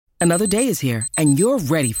Another day is here, and you're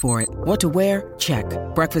ready for it. What to wear? Check.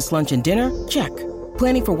 Breakfast, lunch, and dinner? Check.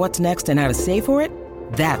 Planning for what's next and how to save for it?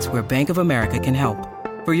 That's where Bank of America can help.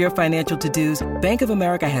 For your financial to-dos, Bank of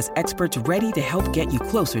America has experts ready to help get you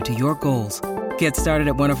closer to your goals. Get started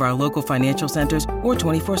at one of our local financial centers or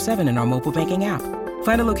 24/7 in our mobile banking app.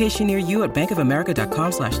 Find a location near you at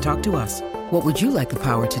bankofamerica.com/talktous. What would you like the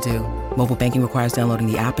power to do? Mobile banking requires downloading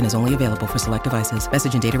the app and is only available for select devices.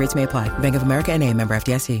 Message and data rates may apply. Bank of America N.A., member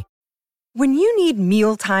FDIC. When you need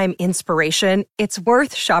mealtime inspiration, it's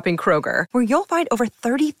worth shopping Kroger, where you'll find over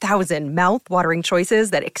 30,000 mouth-watering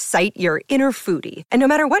choices that excite your inner foodie. And no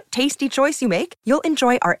matter what tasty choice you make, you'll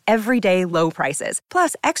enjoy our everyday low prices,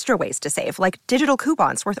 plus extra ways to save, like digital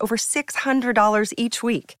coupons worth over $600 each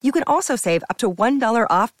week. You can also save up to $1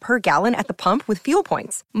 off per gallon at the pump with fuel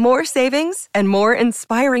points. More savings and more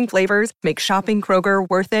inspiring flavors make shopping Kroger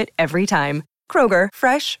worth it every time. Kroger,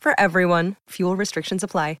 fresh for everyone. Fuel restrictions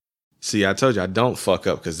apply. See, I told you I don't fuck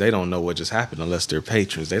up because they don't know what just happened unless they're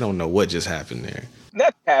patrons. They don't know what just happened there.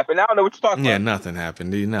 Nothing happened. I don't know what you're talking about. Yeah, nothing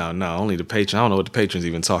happened. No, only the patron. I don't know what the patron's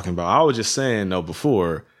even talking about. I was just saying, though,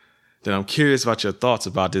 before that I'm curious about your thoughts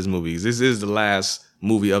about this movie. This is the last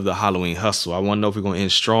movie of the Halloween Hustle. I want to know if we're going to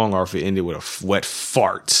end strong or if it ended with a wet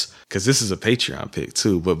fart. Because this is a Patreon pick,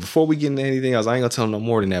 too. But before we get into anything else, I ain't going to tell him no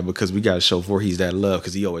more than that because we got to show Voorhees that love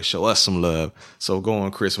because he always show us some love. So go on,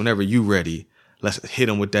 Chris, whenever you ready. Let's hit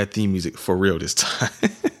him with that theme music for real this time.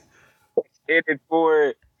 Hit it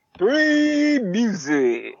for 3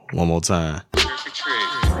 music. One more time.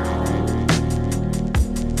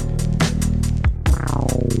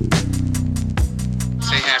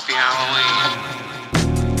 Say happy Halloween.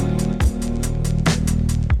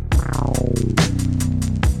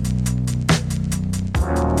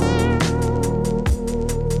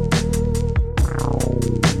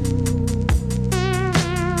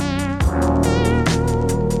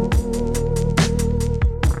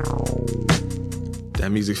 That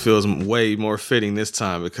music feels way more fitting this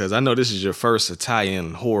time because I know this is your first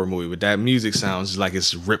Italian horror movie, but that music sounds like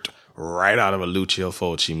it's ripped right out of a Lucio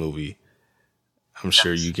Fulci movie. I'm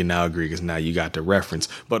sure you can now agree because now you got the reference.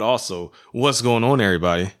 But also, what's going on,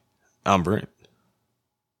 everybody? I'm Brent.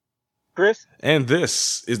 Chris? And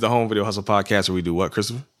this is the Home Video Hustle Podcast where we do what,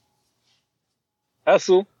 Christopher?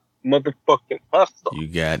 Hustle. Motherfucking hustle. You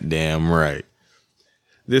goddamn right.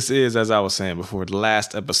 This is, as I was saying before, the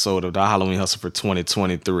last episode of the Halloween Hustle for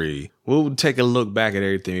 2023. We'll take a look back at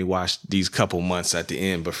everything we watched these couple months at the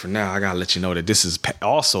end. But for now, I got to let you know that this is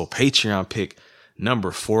also Patreon pick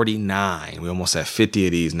number 49. We almost at 50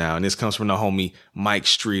 of these now. And this comes from the homie Mike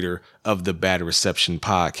Streeter of the Bad Reception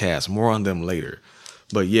Podcast. More on them later.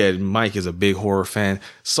 But yeah, Mike is a big horror fan.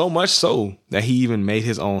 So much so that he even made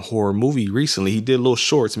his own horror movie recently. He did little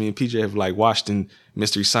shorts. Me and PJ have watched in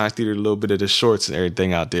Mystery Science Theater a little bit of the shorts and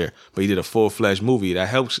everything out there. But he did a full-fledged movie that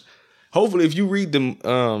helps. Hopefully, if you read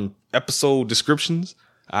the episode descriptions,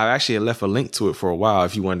 I actually had left a link to it for a while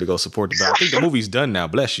if you wanted to go support the band. I think the movie's done now,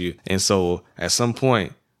 bless you. And so at some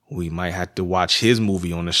point, we might have to watch his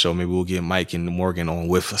movie on the show. Maybe we'll get Mike and Morgan on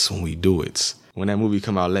with us when we do it. When that movie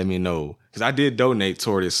come out, let me know. Because I did donate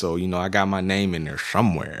toward it, so, I got my name in there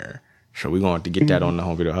somewhere. So we're going to have to get that on the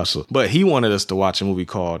Home Video Hustle. But he wanted us to watch a movie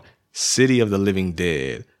called City of the Living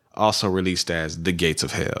Dead, also released as The Gates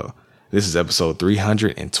of Hell. This is episode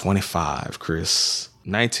 325, Chris.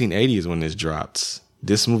 1980 is when this dropped.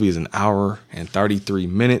 This movie is 1 hour and 33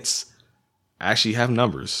 minutes. I actually have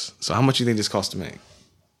numbers. So how much do you think this cost to make?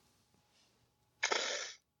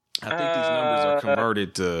 I think these numbers are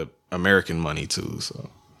converted to American money too, so.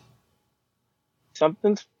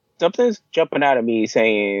 Something's jumping out at me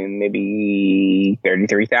saying maybe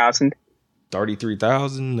 33,000.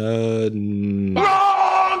 33,000?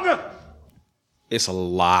 Wrong! It's a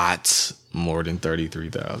lot more than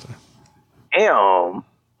 33,000. Damn.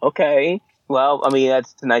 Okay. Well, I mean,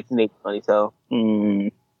 that's 1980 money, so.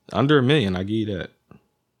 Under $1 million, I give you that.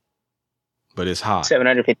 But it's high.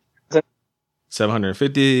 750,000.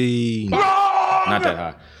 750. Not that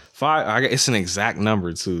high. It's an exact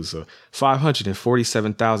number too. So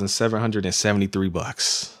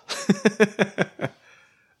 $547,773.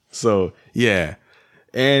 So yeah.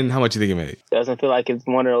 And how much you think it made? Doesn't feel like it's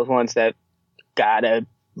one of those ones that got a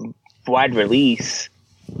wide release.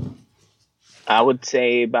 I would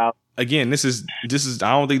say about. Again, this is.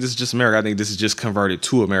 I don't think this is just America. I think this is just converted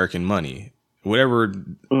to American money. Whatever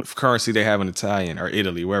currency they have in Italian or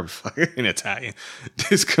Italy, wherever in Italian,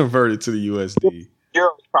 is converted to the USD.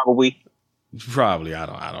 Euros, probably. Probably, I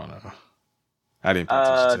don't know. I didn't pay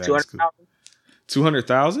attention to that.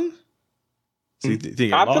 200,000.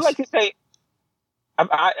 200,000? I feel like you say.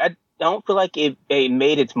 don't feel like it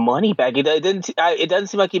made its money back. It doesn't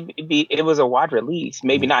seem like it was a wide release.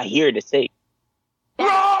 Maybe not here to say.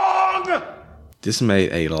 Wrong! This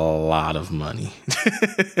made a lot of money.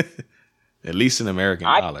 At least in American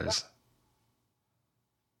dollars.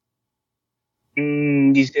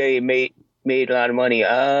 You say it made a lot of money.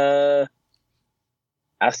 I'll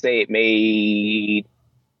say it made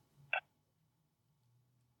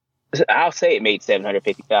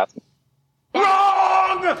 $750,000.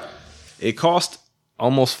 Wrong! It cost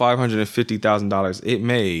almost $550,000. It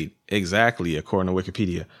made exactly, according to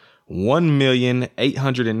Wikipedia,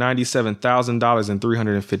 $1,897,000 and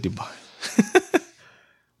 $350.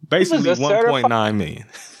 Basically, $1.9 million.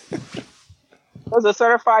 It was a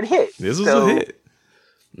certified hit. This was a hit.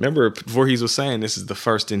 Remember, Voorhees was saying this is the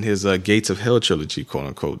first in his Gates of Hell trilogy, quote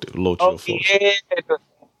unquote. Lucio Fulci. Yeah.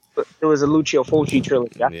 It was a Lucio Fulci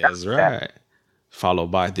trilogy. That's right.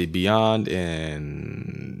 Followed by The Beyond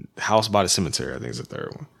and House by the Cemetery, I think is the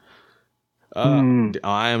third one. On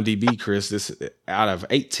IMDb, Chris, this out of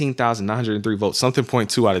 18,903 votes, something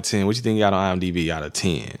 0.2 out of 10. What do you think you got on IMDb out of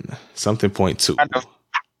 10? Something 0.2. Out of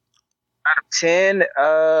 10,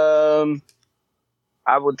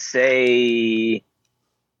 I would say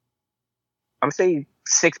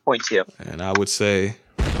 6.2. And I would say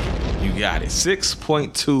you got it.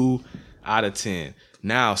 6.2 out of 10.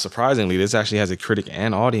 Now, surprisingly, this actually has a critic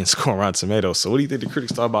and audience score on Rotten Tomatoes. So what do you think the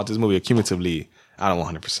critics thought about this movie cumulatively out of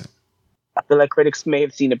 100%? I feel like critics may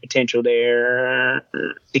have seen the potential there.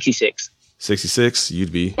 66. 66,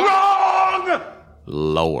 you'd be wrong!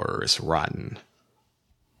 Lower. It's rotten.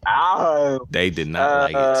 Oh. They did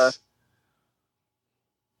not like it.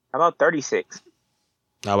 How about 36?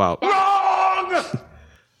 How about wrong?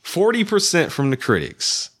 40% from the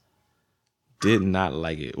critics did not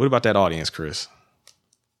like it. What about that audience, Chris?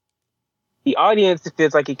 The audience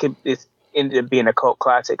feels like it ended up being a cult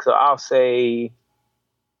classic, so I'll say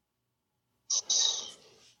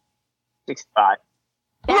 65.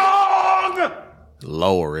 Wrong!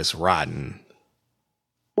 Lower. It's rotten.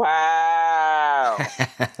 Wow.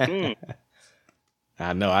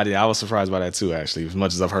 I know. I was surprised by that too, actually, as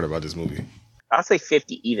much as I've heard about this movie. I'll say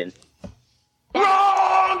 50 even.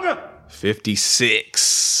 Wrong!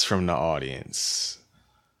 56 from the audience.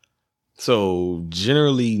 So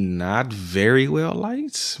generally not very well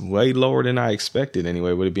liked. Way lower than I expected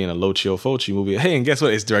anyway, with it being a Lucio Fulci movie. Hey, and guess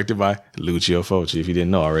what? It's directed by Lucio Fulci, if you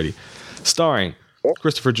didn't know already. Starring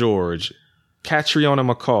Christopher George, Catriona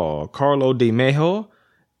McCall, Carlo Di Mejo,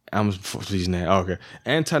 his name. Okay.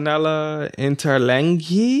 Antonella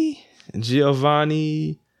Interlenghi,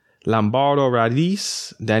 Giovanni Lombardo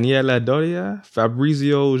Radice, Daniela Doria,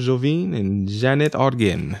 Fabrizio Jovin, and Janet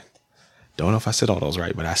Argen. Don't know if I said all those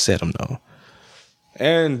right, but I said them though.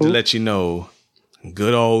 And to let you know,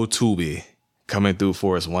 good old Tubi coming through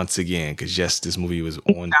for us once again, because yes, this movie was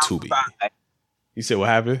on Tubi. You said what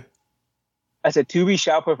happened? I said Tubi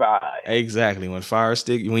shall provide. Exactly. When Fire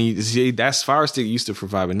Stick used to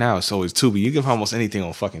provide, but now it's always Tubi. You can find almost anything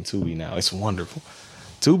on fucking Tubi now. It's wonderful.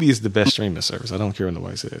 Tubi is the best streaming service. I don't care what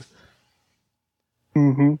nobody says.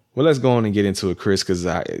 Mm-hmm. Well, let's go on and get into it, Chris, because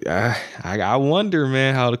I wonder,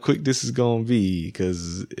 man, how quick this is going to be,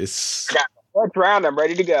 because it's... First round, I'm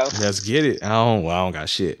ready to go. Let's get it. I don't got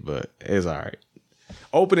shit, but it's all right.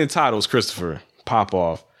 Opening titles, Christopher, pop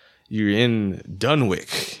off. You're in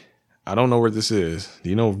Dunwich. I don't know where this is. Do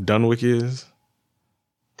you know where Dunwich is?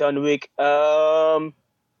 Dunwich,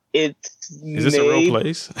 it's... Is this a real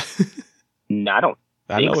place? No, I don't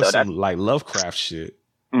I know it's some like Lovecraft shit.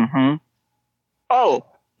 Mm-hmm. Oh.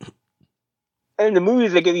 And the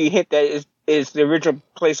movies that give you a hint that is the original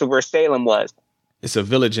place of where Salem was. It's a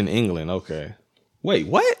village in England. Okay. Wait,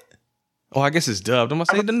 what? Oh, I guess it's dubbed. I'm going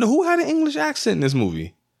to say, who had an English accent in this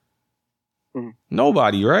movie? Mm-hmm.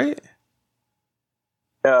 Nobody, right?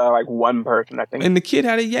 Like one person, I think. And the kid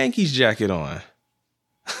had a Yankees jacket on.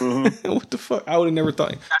 Mm-hmm. What the fuck? I would have never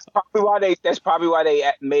thought. That's probably why they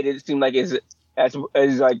made it seem like it's as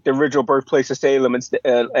like the original birthplace of Salem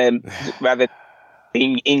and rather than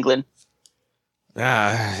being England.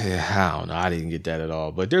 Yeah, I don't know. I didn't get that at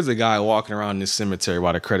all. But there's a guy walking around this cemetery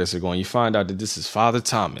while the credits are going. You find out that this is Father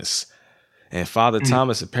Thomas. And Father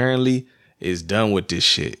Thomas apparently is done with this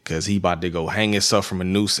shit because he about to go hang himself from a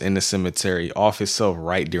noose in the cemetery off himself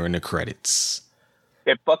right during the credits.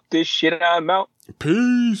 Yeah, fuck this shit, I'm out.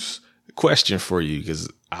 Peace. Question for you, because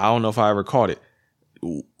I don't know if I ever caught it.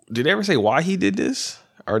 Did they ever say why he did this?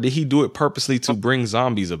 Or did he do it purposely to bring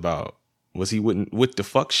zombies about? Was he with the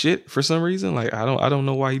fuck shit for some reason? Like, I don't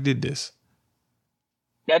know why he did this.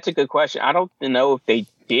 That's a good question. I don't know if they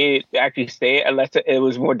did actually say it, unless it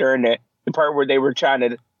was more during the part where they were trying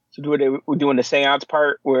to where they were doing the seance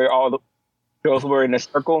part where all the girls were in a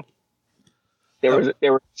circle. They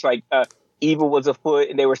were like evil was afoot,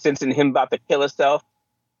 and they were sensing him about to kill himself.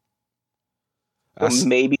 Or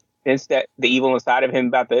maybe sense that the evil inside of him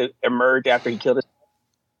about to emerge after he killed himself.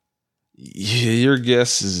 Yeah, your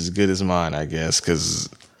guess is as good as mine, I guess, because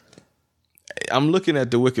I'm looking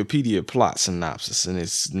at the Wikipedia plot synopsis, and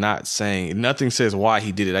it's not saying, nothing says why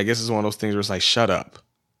he did it. I guess it's one of those things where it's like, shut up.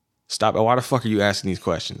 Stop. Why the fuck are you asking these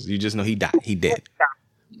questions? You just know he died. He dead.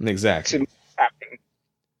 Exactly.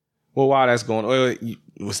 Well, while that's going on,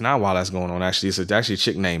 it's not while that's going on, actually. It's actually a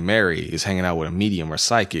chick named Mary is hanging out with a medium or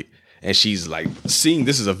psychic, and she's like seeing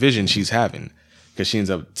this is a vision she's having, because she ends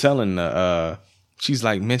up telling she's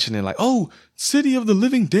like mentioning like, oh, City of the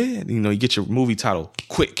Living Dead. You know, you get your movie title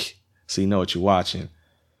quick, so you know what you're watching.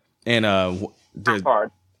 And in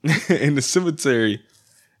the cemetery,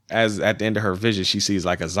 as at the end of her vision, she sees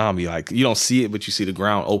like a zombie. Like, you don't see it, but you see the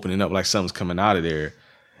ground opening up like something's coming out of there.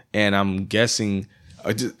 And I'm guessing,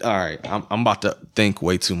 all right, I'm about to think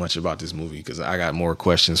way too much about this movie because I got more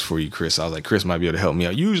questions for you, Chris. I was like, Chris might be able to help me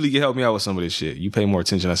out. Usually you help me out with some of this shit. You pay more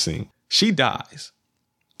attention, I see. She dies,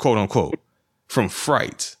 quote unquote, from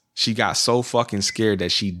fright. She got so fucking scared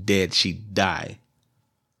that she died.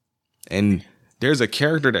 And there's a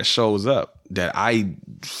character that shows up that I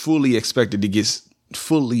fully expected to get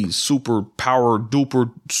fully super power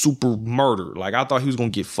duper super murder. Like, I thought he was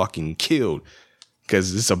going to get fucking killed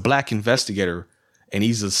because it's a black investigator and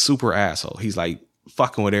he's a super asshole. He's like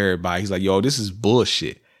fucking with everybody. He's like, yo, this is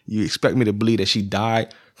bullshit. You expect me to believe that she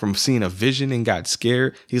died from seeing a vision and got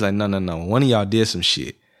scared? He's like, no. One of y'all did some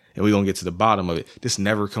shit and we're going to get to the bottom of it. This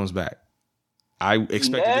never comes back. I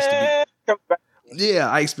expected this to be... Yeah,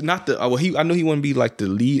 I knew he wouldn't be like the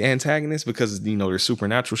lead antagonist because, you know, there's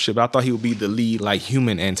supernatural shit, but I thought he would be the lead like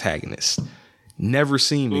human antagonist. Never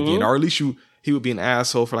seen him again, or at least he would be an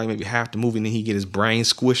asshole for like maybe half the movie and then he get his brain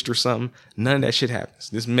squished or something. None of that shit happens.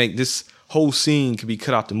 This whole scene could be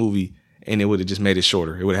cut out the movie and it would have just made it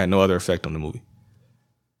shorter. It would have had no other effect on the movie.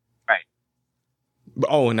 Right.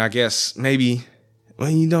 But, and I guess maybe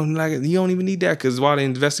you don't even need that because while the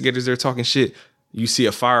investigators are talking shit, you see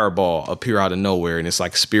a fireball appear out of nowhere and it's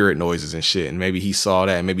like spirit noises and shit. And maybe he saw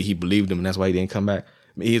that and maybe he believed him and that's why he didn't come back. I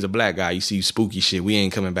mean, he's a black guy. You see spooky shit. We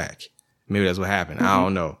ain't coming back. Maybe that's what happened. Mm-hmm. I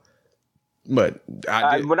don't know. But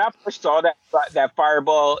when I first saw that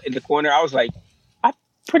fireball in the corner, I was like, I'm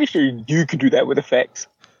pretty sure you could do that with effects.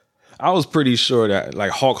 I was pretty sure that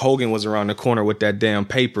like Hulk Hogan was around the corner with that damn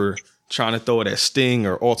paper trying to throw it at Sting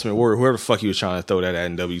or Ultimate Warrior, whoever the fuck he was trying to throw that at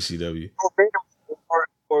in WCW.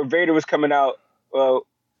 Or Vader was coming out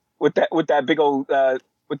with that big old that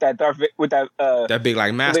big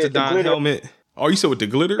like Mastodon helmet. Oh, you said with the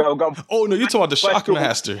glitter? Go. Oh no, you're talking about the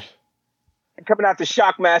Shockmaster. Coming out the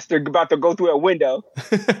Shockmaster, about to go through a window.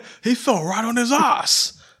 He fell right on his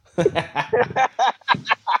ass.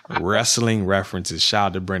 Wrestling references. Shout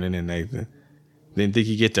out to Brendan and Nathan. Didn't think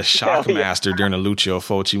he'd get the Shockmaster during the Lucio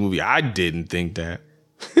Fulci movie. I didn't think that.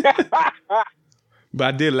 But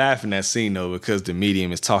I did laugh in that scene though, because the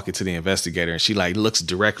medium is talking to the investigator and she like looks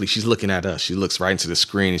directly. She's looking at us. She looks right into the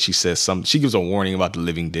screen and she says something. She gives a warning about the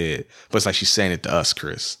living dead, but it's like she's saying it to us,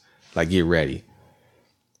 Chris. Like, get ready.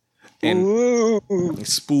 And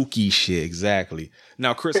spooky shit, exactly.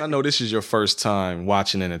 Now, Chris, I know this is your first time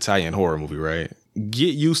watching an Italian horror movie, right?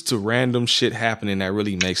 Get used to random shit happening that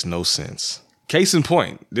really makes no sense. Case in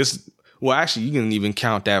point, well, actually, you can even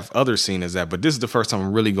count that other scene as that, but this is the first time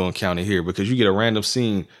I'm really going to count it here because you get a random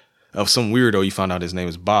scene of some weirdo. You find out his name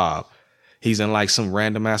is Bob. He's in like some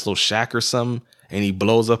random ass little shack or something, and he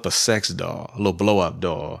blows up a sex doll, a little blow up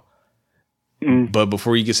doll. But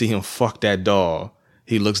before you can see him fuck that doll,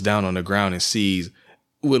 he looks down on the ground and sees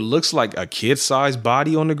what looks like a kid-sized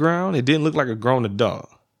body on the ground. It didn't look like a grown adult.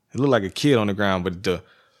 It looked like a kid on the ground, but the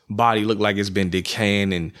body looked like it's been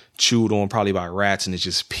decaying and chewed on probably by rats, and it's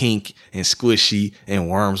just pink and squishy, and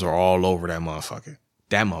worms are all over that motherfucker.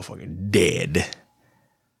 That motherfucker dead.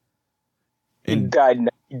 And died.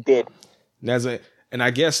 Dead. And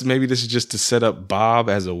I guess maybe this is just to set up Bob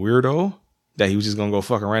as a weirdo, that he was just gonna go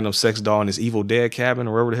fuck a random sex doll in this Evil Dead cabin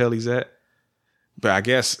or wherever the hell he's at. But I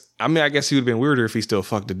guess he would have been weirder if he still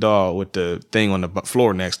fucked the doll with the thing on the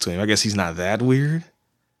floor next to him. I guess he's not that weird.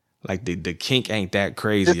 Like the kink ain't that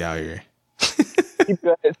crazy out here.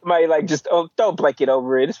 Somebody like just don't blanket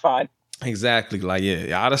over it. It's fine. Exactly. Like,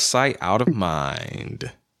 yeah, out of sight, out of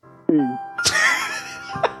mind.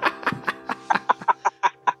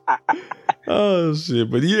 Oh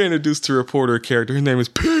shit! But you're introduced to a reporter character. His name is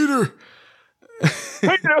Peter.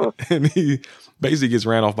 And he basically gets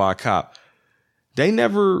ran off by a cop. They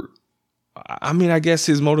never. I mean, I guess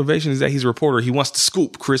his motivation is that he's a reporter. He wants to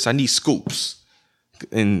scoop. Chris, I need scoops.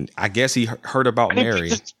 And I guess he heard about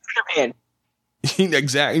Mary.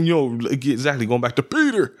 Exactly. Exactly. Going back to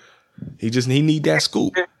Peter. He need that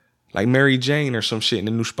scoop. Like Mary Jane or some shit in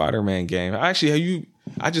the new Spider-Man game. Actually,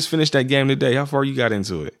 I just finished that game today. How far you got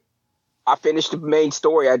into it? I finished the main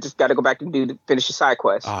story. I just got to go back and finish the side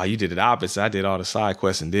quest. Oh, you did it opposite. I did all the side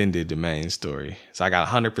quests and then did the main story. So I got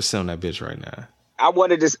 100% on that bitch right now. I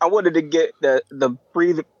wanted to get the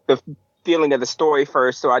feeling of the story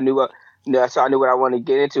first, so I knew what I wanted to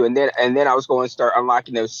get into, and then I was going to start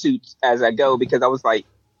unlocking those suits as I go, because I was like,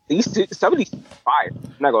 some of these fire.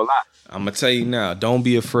 I'm not gonna lie. I'm gonna tell you now, don't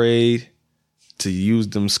be afraid to use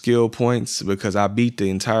them skill points, because I beat the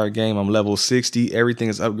entire game. I'm level 60. Everything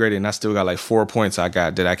is upgraded, and I still got like 4 points I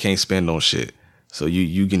got that I can't spend on shit. So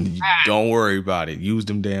you can don't worry about it. Use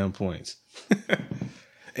them damn points.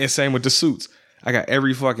 And same with the suits. I got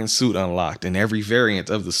every fucking suit unlocked and every variant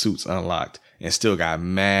of the suits unlocked, and still got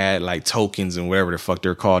mad like tokens and whatever the fuck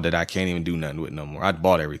they're called that I can't even do nothing with no more. I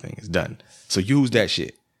bought everything. It's done. So use that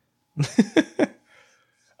shit.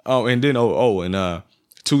 And then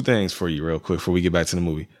two things for you real quick before we get back to the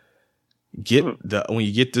movie. When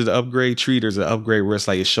you get to the upgrade tree, there's an upgrade where it's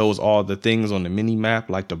like it shows all the things on the mini map,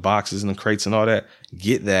 like the boxes and the crates and all that.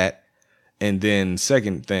 Get that. And then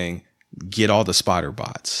second thing, get all the spider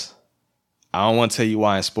bots. I don't want to tell you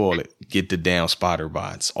why and spoil it. Get the damn spider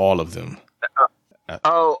bots, all of them.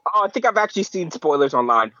 I think I've actually seen spoilers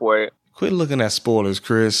online for it. Quit looking at spoilers,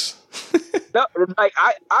 Chris. No, like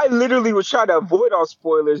I literally was trying to avoid all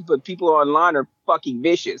spoilers, but people online are fucking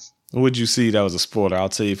vicious. What'd you see that was a spoiler? I'll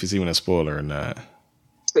tell you if it's even a spoiler or not.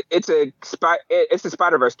 It's a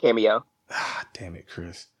Spider-Verse cameo. Ah, damn it,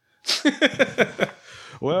 Chris.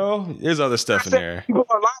 Well, there's other stuff in there.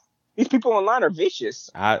 These people online are vicious.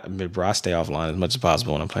 I stay offline as much as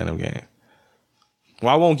possible when I'm playing them games.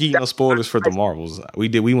 Well, I won't give you no spoilers for the Marvels.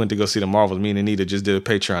 We went to go see the Marvels. Me and Anita just did a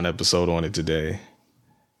Patreon episode on it today.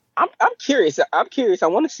 I'm curious. I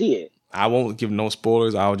want to see it. I won't give no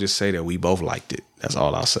spoilers. I'll just say that we both liked it. That's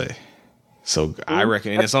all I'll say. So I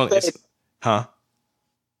reckon, and huh?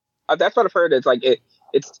 That's what I've heard. It's like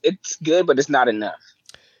it's good, but it's not enough.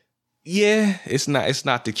 Yeah, it's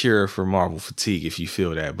not the cure for Marvel fatigue if you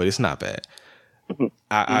feel that, but it's not bad.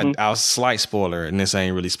 I'll slight spoiler, and this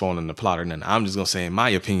ain't really spoiling the plot or nothing. I'm just gonna say, in my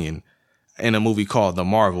opinion, in a movie called The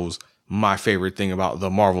Marvels, my favorite thing about The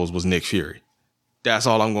Marvels was Nick Fury. That's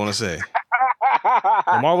all I'm gonna say.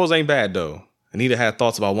 The Marvels ain't bad though. Anita had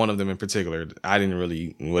thoughts about one of them in particular. I didn't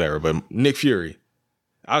really whatever, but Nick Fury,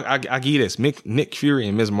 I give you this: Nick Fury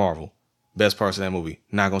and Ms. Marvel, best parts of that movie.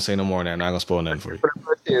 Not gonna say no more than that. Not gonna spoil nothing for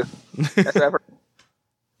you.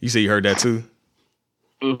 You say you heard that too?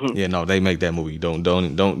 Mm-hmm. Yeah, no, they make that movie. Don't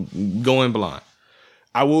go in blind.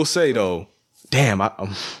 I will say though, damn, I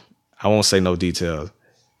won't say no details.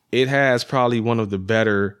 It has probably one of the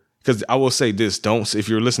better, because I will say this: if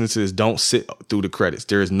you're listening to this, don't sit through the credits.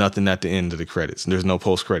 There is nothing at the end of the credits. There's no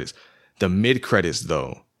post credits. The mid credits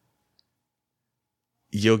though,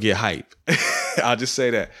 you'll get hype. I'll just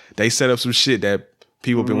say that they set up some shit that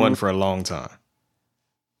people have been wanting for a long time.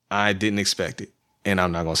 I didn't expect it, and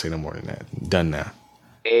I'm not gonna say no more than that. Done now.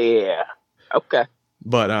 Yeah. Okay.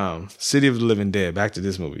 But City of the Living Dead, back to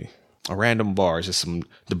this movie. A random bar. It's just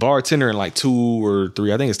the bartender and like 2 or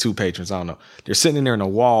 3, I think it's 2 patrons, I don't know. They're sitting in there and the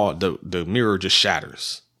wall, the mirror just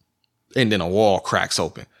shatters. And then a wall cracks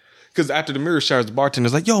open. Because after the mirror shatters, the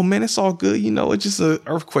bartender's like, yo, man, it's all good. You know, it's just an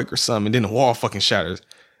earthquake or something. And then the wall fucking shatters.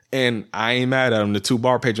 And I ain't mad at them. The 2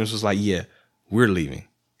 bar patrons was like, yeah, we're leaving.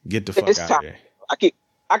 Get the fuck out of here.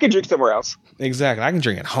 I can drink somewhere else. Exactly. I can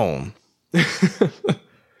drink at home.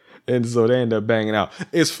 And so they end up banging out.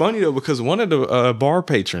 It's funny though, because one of the bar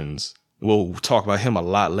patrons, we'll talk about him a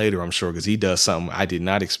lot later, I'm sure, because he does something I did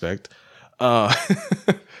not expect.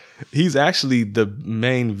 He's actually the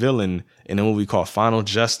main villain in a movie called Final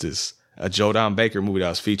Justice, a Joe Don Baker movie that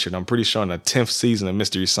was featured, I'm pretty sure, in the 10th season of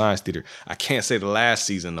Mystery Science Theater. I can't say the last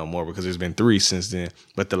season no more because there's been 3 since then,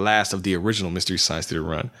 but the last of the original Mystery Science Theater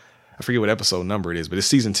run. I forget what episode number it is, but it's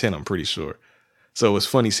season 10, I'm pretty sure. So it was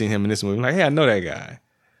funny seeing him in this movie. I'm like, hey, I know that guy.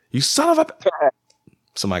 You son of a...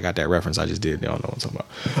 Somebody got that reference I just did. They don't know what I'm talking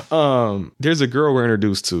about. There's a girl we're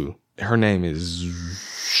introduced to. Her name is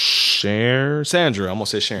Sandra. I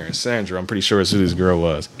almost said Sharon. Sandra. I'm pretty sure that's who this girl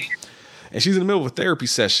was. And she's in the middle of a therapy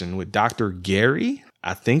session with Dr. Gary.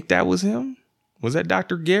 I think that was him. Was that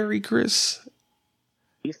Dr. Gary, Chris? I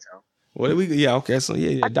think so. What did we... Yeah, okay. So,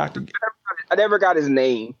 yeah, Dr. I never got his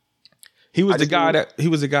name. He was the guy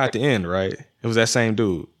at the end, right? It was that same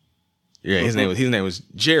dude. Yeah, his name was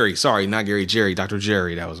Jerry. Sorry, not Gary, Jerry, Dr.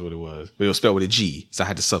 Jerry. That was what it was. But it was spelled with a G, so I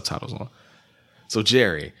had the subtitles on. So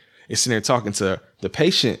Jerry is sitting there talking to the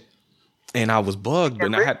patient, and I was bugged,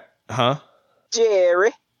 but I had,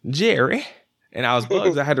 Jerry. And I was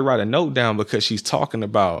bugged. I had to write a note down because she's talking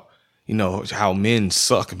about, you know, how men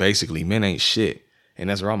suck, basically. Men ain't shit. And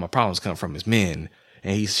that's where all my problems come from is men.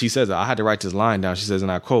 And she says, I had to write this line down. She says,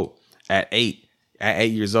 and I quote, at 8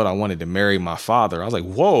 years old, I wanted to marry my father. I was like,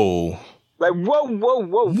 whoa. Like, whoa.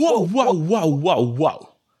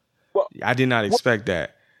 I did not expect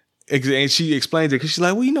that. And she explains it because she's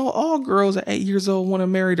like, well, you know, all girls at 8 years old want to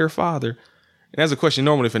marry their father. And that's a question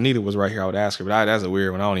normally if Anita was right here, I would ask her. But that's a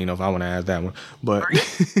weird one. I don't even know if I want to ask that one. But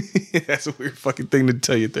that's a weird fucking thing to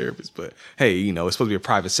tell your therapist. But hey, you know, it's supposed to be a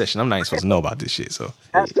private session. I'm not even supposed to know about this shit. So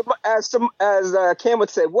as Cam would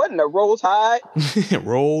say, what in the Roll Tide?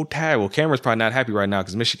 Roll Tide. Well, Cameron's probably not happy right now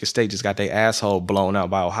because Michigan State just got their asshole blown out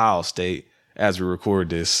by Ohio State as we record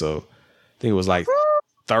this. So I think it was like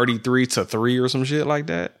 33-3 or some shit like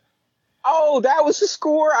that. Oh, that was the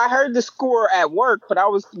score. I heard the score at work, but I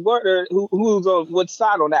was wondering who was on what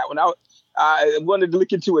side on that one. I wanted to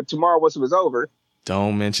look into it tomorrow once it was over.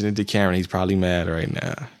 Don't mention it to Cameron. He's probably mad right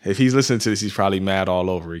now. If he's listening to this, he's probably mad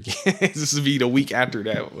all over again. This will be the week after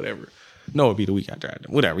that, or whatever. No, it'll be the week after that.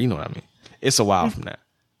 Whatever, you know what I mean. It's a while from that.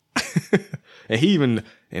 And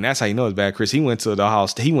that's how you know it's bad, Chris. He went to the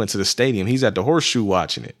house. He went to the stadium. He's at the Horseshoe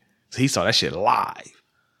watching it. So he saw that shit live.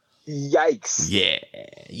 Yikes. Yeah.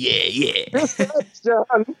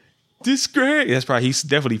 Disgrace. That's probably, he's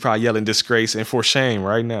definitely probably yelling disgrace and for shame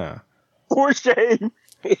right now. For shame.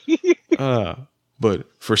 But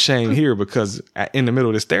for shame here because in the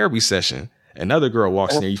middle of this therapy session, another girl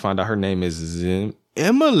walks in there. You find out her name is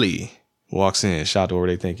Emily. Walks in. Shout out to what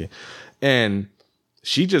they thinking. And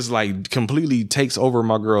she just like completely takes over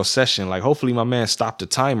my girl's session. Like hopefully my man stopped the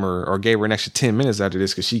timer or gave her an extra 10 minutes after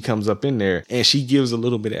this because she comes up in there and she gives a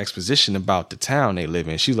little bit of exposition about the town they live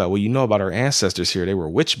in. She's like, well, you know about our ancestors here. They were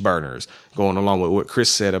witch burners, going along with what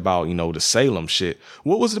Chris said about, you know, the Salem shit.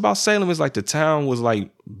 What was it about Salem? It's like the town was like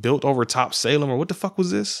built over top Salem or what the fuck was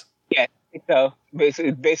this? Yeah, so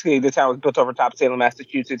basically the town was built over top Salem,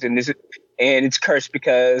 Massachusetts. And it's cursed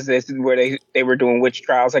because this is where they were doing witch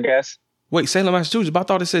trials, I guess. Wait, Salem, Massachusetts? But I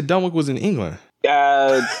thought it said Dunwich was in England.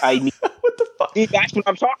 What the fuck? That's what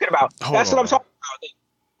I'm talking about. What I'm talking about.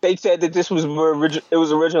 They said that this was the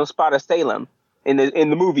original spot of Salem in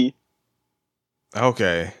the movie.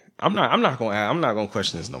 Okay, I'm not gonna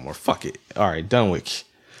question this no more. Fuck it. All right, Dunwich.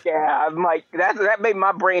 Yeah, I'm like that made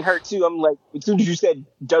my brain hurt too. I'm like, as soon as you said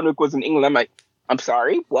Dunwich was in England, I'm like, I'm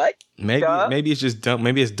sorry, what? Maybe it's just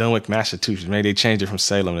maybe it's Dunwich, Massachusetts. Maybe they changed it from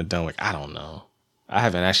Salem to Dunwich. I don't know. I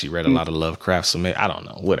haven't actually read a lot of Lovecraft, so maybe, I don't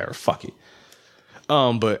know. Whatever, fuck it.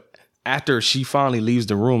 But after she finally leaves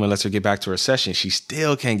the room and lets her get back to her session, she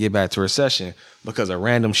still can't get back to her session because a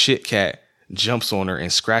random shit cat jumps on her and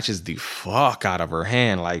scratches the fuck out of her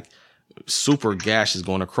hand. Like super gash is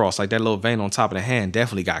going across. Like that little vein on top of the hand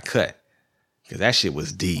definitely got cut because that shit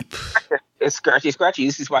was deep. It's scratchy.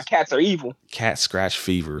 This is why cats are evil. Cat scratch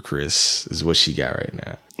fever, Chris, is what she got right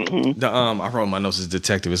now. Mm-hmm. I wrote my notes as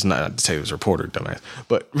detective. It's not a detective, it's a reporter, dumbass.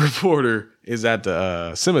 But reporter is at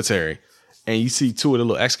the cemetery, and you see two of the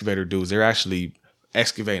little excavator dudes. They're actually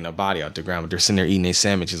excavating a body out the ground, but they're sitting there eating their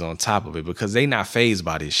sandwiches on top of it because they not fazed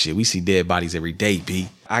by this shit. We see dead bodies every day, B.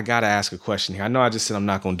 I gotta ask a question here. I know I just said I'm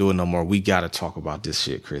not gonna do it no more. We gotta talk about this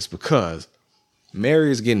shit, Chris, because Mary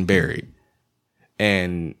is getting buried,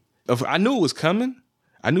 and I knew it was coming.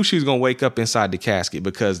 I knew she was going to wake up inside the casket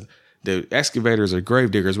because the excavators or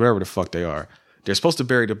grave diggers, whatever the fuck they are, they're supposed to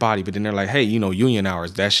bury the body, but then they're like, hey, you know, union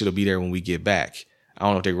hours, that shit'll be there when we get back. I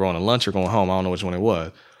don't know if they were on a lunch or going home. I don't know which one it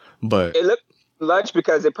was. But it looked lunch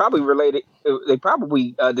because it probably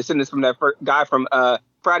descendants from that guy from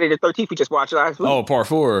Friday the 13th we just watched last week. Oh, part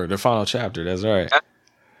 4, the final chapter. That's right.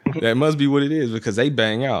 That must be what it is because they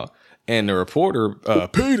bang out. And the reporter,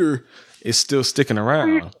 Peter, is still sticking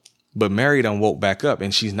around. But Mary done woke back up,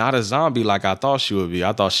 and she's not a zombie like I thought she would be.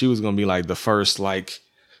 I thought she was going to be like the first like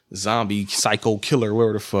zombie psycho killer,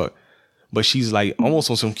 whatever the fuck. But she's like almost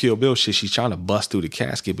on some Kill Bill shit. She's trying to bust through the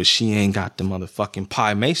casket, but she ain't got the motherfucking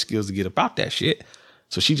Pai Mei skills to get about that shit.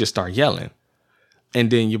 So she just start yelling. And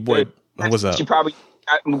then your boy, what's up? She probably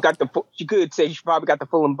she could say she probably got the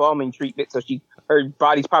full embalming treatment. So her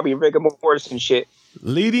body's probably rigor mortis and shit.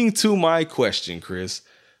 Leading to my question, Chris,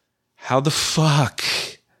 how the fuck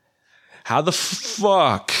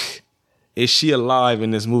is she alive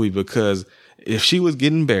in this movie? Because if she was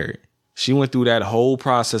getting buried, she went through that whole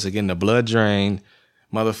process of getting the blood drained,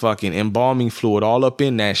 motherfucking embalming fluid all up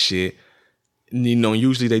in that shit. You know,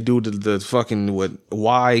 usually they do the fucking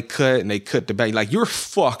Y cut and they cut the back. Like, you're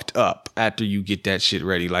fucked up after you get that shit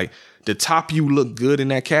ready. Like, the top you look good in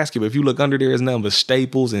that casket, but if you look under there, there's nothing but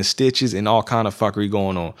staples and stitches and all kind of fuckery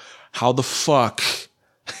going on. How the fuck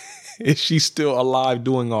is she still alive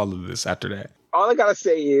doing all of this after that? All I gotta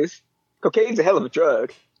say is, cocaine's a hell of a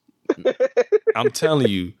drug. I'm telling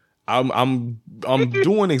you, I'm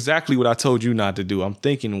doing exactly what I told you not to do. I'm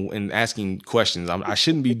thinking and asking questions. I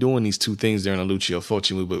shouldn't be doing these two things during a Lucio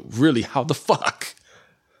Fulci movie, but really, how the fuck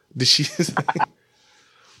did she?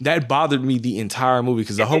 That bothered me the entire movie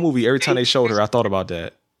because the whole movie, every time they showed her, I thought about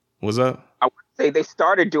that. What's up? I would say they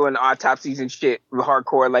started doing autopsies and shit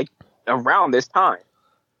hardcore like around this time.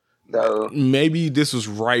 So maybe this was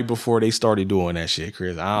right before they started doing that shit,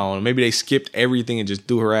 Chris. I don't know. Maybe they skipped everything and just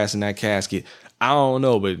threw her ass in that casket. I don't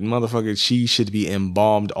know, but motherfucker, she should be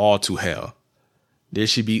embalmed all to hell. There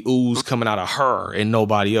should be ooze coming out of her and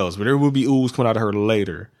nobody else, but there will be ooze coming out of her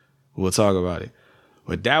later. We'll talk about it.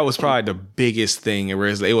 But that was probably the biggest thing. It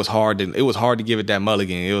was hard to give it that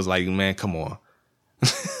mulligan. It was like, man, come on.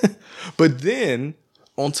 But then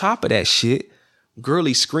on top of that shit,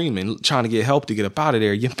 Girly screaming, trying to get help to get up out of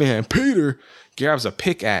there. Your man Peter grabs a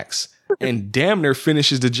pickaxe and damn near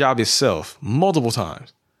finishes the job himself multiple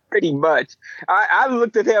times. Pretty much. I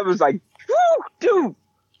looked at him and was like, dude.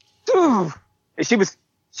 And she was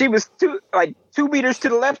 2 meters to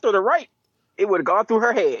the left or the right. It would have gone through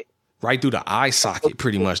her head. Right through the eye socket,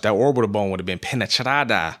 pretty much. That orbital bone would have been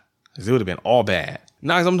penetrada. It would have been all bad.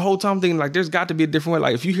 Now, I'm the whole time thinking, like, there's got to be a different way.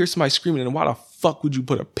 Like, if you hear somebody screaming, then why the fuck would you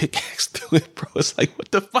put a pickaxe through it, bro? It's like, what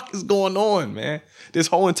the fuck is going on, man? This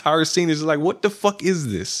whole entire scene is just like, what the fuck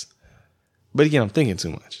is this? But again, I'm thinking too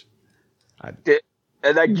much.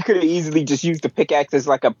 And like, you could have easily just used the pickaxe as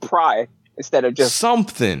like a pry instead of just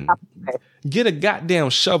something. Get a goddamn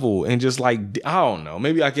shovel and just like, I don't know.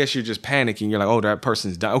 Maybe I guess you're just panicking. You're like, oh, that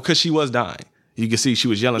person's dying. Oh, because she was dying. You can see she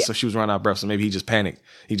was yelling, so she was running out of breath. So maybe he just panicked.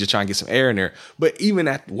 He just trying to get some air in there. But even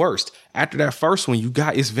at worst, after that first one,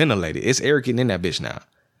 it's ventilated. It's air getting in that bitch now.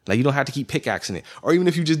 Like, you don't have to keep pickaxing it. Or even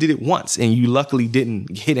if you just did it once and you luckily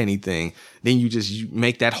didn't hit anything, then you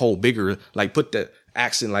make that hole bigger. Like, put the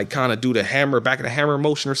axe and like kind of do the back of the hammer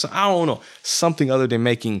motion or something. I don't know. Something other than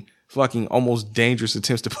making fucking almost dangerous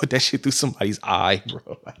attempts to put that shit through somebody's eye,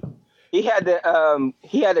 bro. He had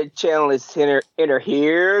to channel his inner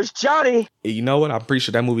here's Johnny. You know what? I'm pretty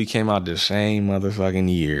sure that movie came out the same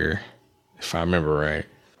motherfucking year, if I remember right.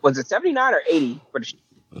 Was it 79 or 80?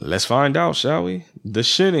 Let's find out, shall we? The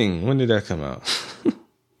Shining. When did that come out?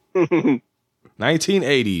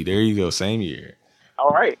 1980. There you go. Same year. All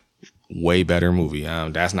right. Way better movie.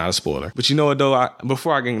 That's not a spoiler. But you know what, though?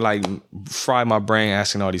 Before I can, like, fry my brain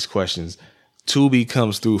asking all these questions, Tubi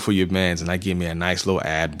comes through for your mans and I give me a nice little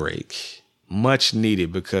ad break. Much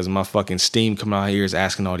needed because my fucking steam coming out here is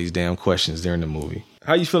asking all these damn questions during the movie.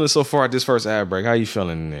 How you feeling so far at this first ad break? How you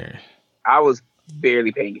feeling in there? I was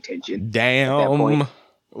barely paying attention. Damn.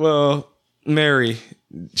 Well, Mary,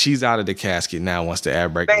 she's out of the casket now once the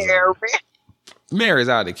ad break is over. Mary's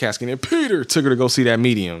out of the casket and Peter took her to go see that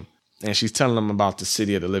medium. And she's telling them about the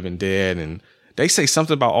city of the living dead. And they say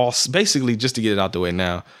something about basically just to get it out the way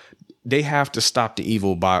now, they have to stop the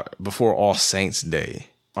evil before All Saints Day,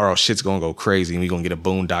 or else shit's gonna go crazy and we're gonna get a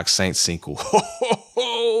Boondock Saints sequel.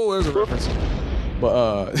 There's a reference.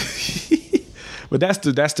 But but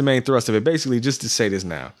that's the main thrust of it. Basically, just to say this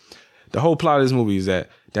now, the whole plot of this movie is that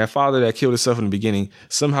father that killed himself in the beginning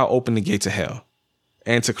somehow opened the gates of hell,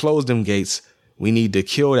 and to close them gates, we need to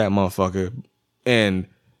kill that motherfucker, and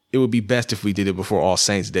it would be best if we did it before All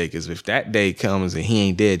Saints Day, because if that day comes and he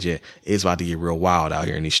ain't dead yet, it's about to get real wild out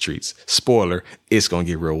here in these streets. Spoiler, it's going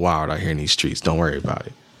to get real wild out here in these streets. Don't worry about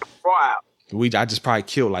it. Wow. I just probably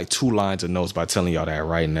killed like 2 lines of notes by telling y'all that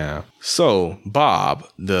right now. So, Bob,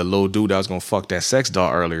 the little dude that was going to fuck that sex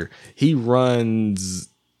doll earlier, he runs...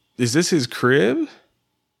 Is this his crib?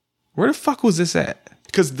 Where the fuck was this at?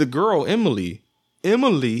 Because the girl, Emily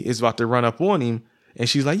is about to run up on him, and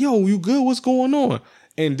she's like, yo, you good? What's going on?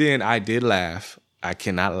 And then I did laugh. I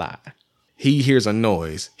cannot lie. He hears a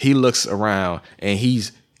noise. He looks around and he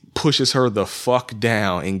pushes her the fuck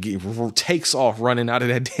down and takes off running out of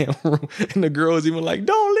that damn room. And the girl is even like,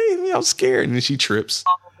 don't leave me. I'm scared. And then she trips.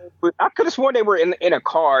 I could have sworn they were in a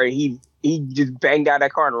car. He just banged out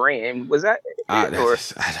that car and ran. Was that?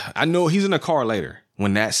 I know he's in a car later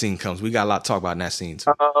when that scene comes. We got a lot to talk about in that scene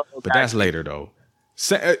too. Okay. But that's later though.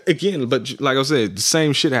 Again, but like I said, the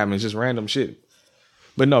same shit happens, just random shit.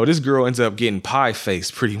 But no, this girl ends up getting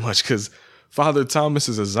pie-faced pretty much because Father Thomas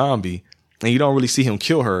is a zombie and you don't really see him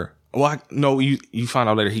kill her. Well, no, you find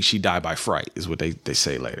out later she died by fright is what they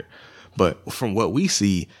say later. But from what we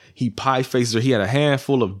see, he pie faces her. He had a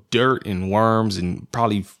handful of dirt and worms and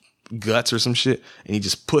probably guts or some shit. And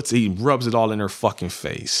he rubs it all in her fucking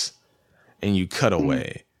face. And you cut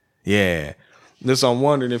away. Yeah. This, I'm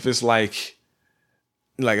wondering if it's like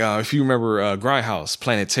if you remember Grindhouse,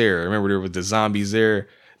 Planet Terror. Remember there was the zombies there.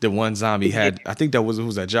 The one zombie had, I think that was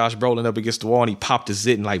that Josh Brolin up against the wall and he popped his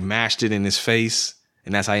zit and like mashed it in his face.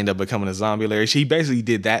 And that's how he ended up becoming a zombie layer. He basically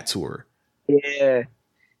did that to her. Yeah.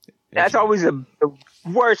 That's always the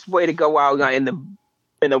worst way to go out in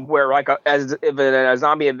the where like as if a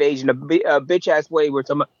zombie invasion, a bitch ass way where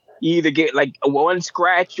you either get like one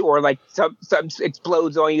scratch or like something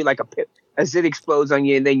explodes on you, like a zit explodes on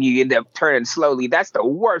you, and then you end up turning slowly. That's the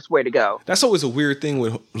worst way to go. That's always a weird thing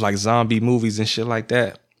with like zombie movies and shit like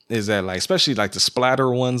that. Is that like, especially like the splatter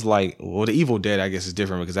ones, like, well, the Evil Dead, I guess, is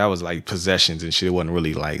different because that was like possessions and shit. It wasn't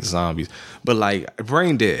really like zombies, but like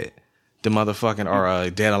Brain Dead, the motherfucking, or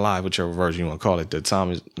Dead Alive, whichever version you want to call it. The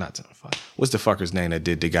what's the fucker's name that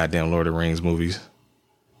did the goddamn Lord of the Rings movies?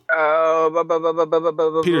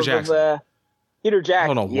 Peter Jackson. Peter Jackson.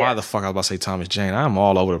 I don't know why the fuck I was about to say Thomas Jane. I'm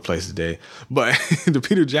all over the place today. But the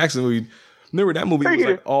Peter Jackson movie, remember that movie was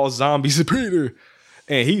like all zombies. Peter.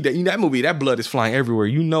 And that movie, that blood is flying everywhere.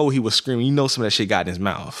 You know he was screaming. You know some of that shit got in his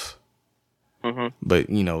mouth. Mm-hmm. But,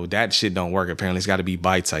 that shit don't work apparently. It's got to be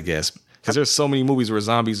bites, I guess. Because there's so many movies where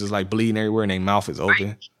zombies is like bleeding everywhere and their mouth is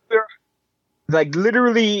open. Like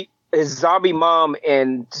literally his zombie mom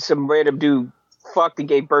and some random dude fucked and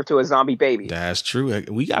gave birth to a zombie baby. That's true.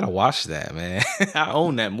 We gotta watch that, man. I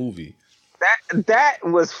own that movie. That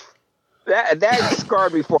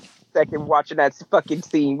scarred me for a second watching that fucking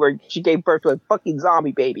scene where she gave birth to a fucking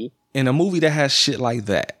zombie baby. In a movie that has shit like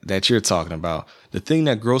that you're talking about, the thing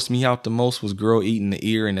that grossed me out the most was girl eating the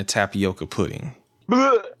ear in the tapioca pudding.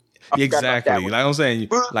 Exactly. Like I'm saying,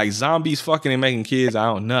 like zombies fucking and making kids, I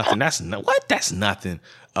don't nothing. That's nothing.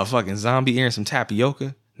 A fucking zombie ear and some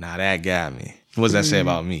tapioca? Nah, that got me. What does that say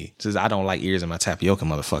about me? It says I don't like ears in my tapioca,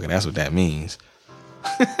 motherfucker. That's what that means.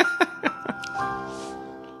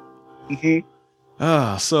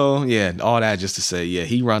 So yeah, all that just to say, yeah,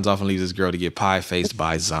 he runs off and leaves this girl to get pie-faced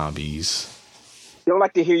by zombies. You don't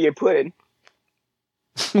like to hear your pudding.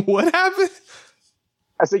 What happened?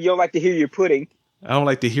 I said you don't like to hear your pudding. I don't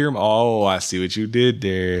like to hear him. Oh, I see what you did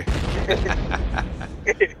there.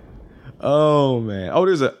 Oh, man.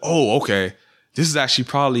 Okay. This is actually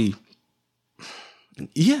probably...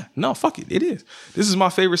 Yeah, no, fuck it. It is. This is my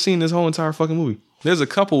favorite scene in this whole entire fucking movie. There's a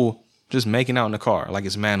couple just making out in the car, like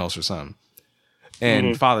it's Manos or something.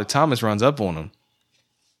 And Father Thomas runs up on him.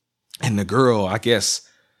 And the girl, I guess...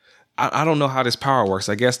 I don't know how this power works.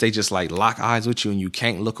 I guess they just like lock eyes with you and you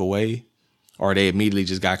can't look away. Or they immediately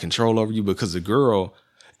just got control over you because the girl,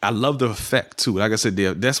 I love the effect too. Like I said,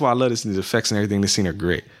 that's why I love this. The effects and everything. This scene are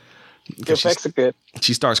great. The effects are good.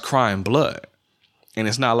 She starts crying blood. And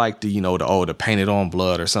it's not like the painted on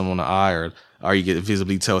blood or something on the eye or you get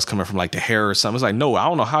visibly tell it's coming from like the hair or something. It's like, no, I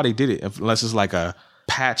don't know how they did it unless it's like a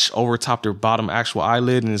patch over top their bottom actual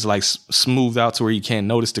eyelid and it's like smoothed out to where you can't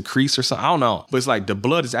notice the crease or something. I don't know. But it's like the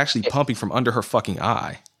blood is actually pumping from under her fucking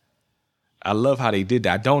eye. I love how they did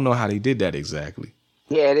that. I don't know how they did that exactly.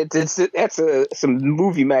 Yeah, that's some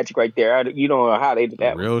movie magic right there. You don't know how they did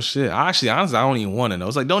that. Real shit. Honestly, I don't even want to know.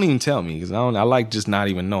 It's like, don't even tell me because I like just not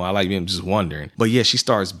even know. I like being just wondering. But yeah,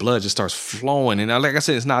 blood just starts flowing. And like I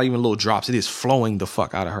said, it's not even little drops. It is flowing the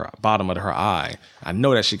fuck out of her bottom of her eye. I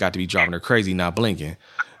know that shit got to be driving her crazy, not blinking.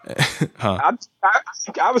 Huh?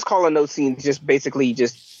 I was calling those scenes just basically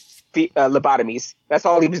just lobotomies. That's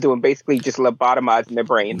all he was doing, basically just lobotomizing their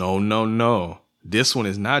brain. No. This one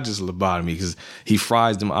is not just lobotomy because he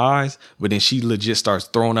fries them eyes, but then she legit starts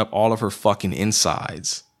throwing up all of her fucking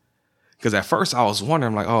insides. Because at first I was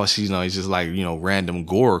wondering, like, oh, she's it's just like, random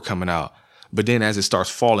gore coming out. But then as it starts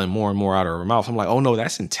falling more and more out of her mouth, I'm like, oh no,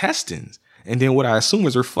 that's intestines. And then what I assume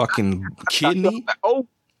is her fucking kidney. Oh,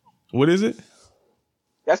 what is it?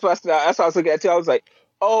 That's what I was looking at too. I was like,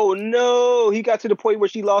 oh no, he got to the point where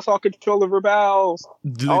she lost all control of her bowels.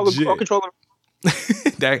 Legit. All control of her.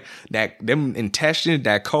 them intestines,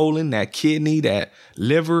 that colon, that kidney, that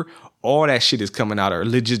liver, all that shit is coming out of her,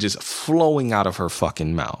 legit just flowing out of her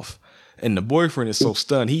fucking mouth. And the boyfriend is so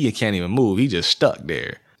stunned, he can't even move. He just stuck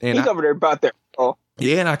there. And he's over there about there. Oh.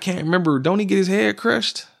 Yeah, and I can't remember. Don't he get his head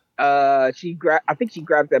crushed? I think she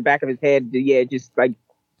grabs the back of his head. Yeah, just like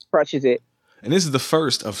crushes it. And this is the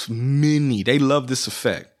first of many. They love this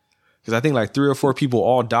effect. Because I think like 3 or 4 people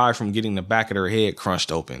all die from getting the back of their head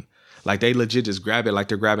crunched open. Like they legit just grab it like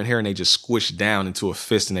they're grabbing hair and they just squish down into a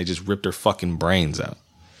fist and they just rip their fucking brains out.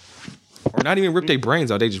 Or not even rip their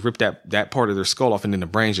brains out. They just rip that part of their skull off and then the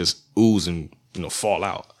brains just ooze and, fall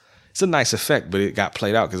out. It's a nice effect, but it got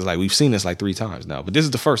played out because like we've seen this like 3 times now. But this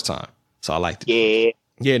is the first time, so I liked it. Yeah.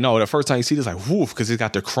 Yeah, no, the first time you see this, like, woof, because it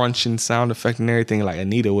got the crunching sound effect and everything. Like,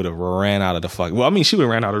 Anita would have ran out of the fuck. Well, I mean, she would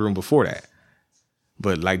have ran out of the room before that.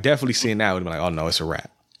 But, like, definitely seeing that would have been like, oh, no, it's a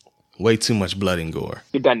wrap. Way too much blood and gore.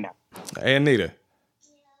 You're done now. Hey, Anita,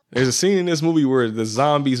 there's a scene in this movie where the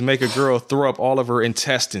zombies make a girl throw up all of her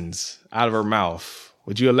intestines out of her mouth.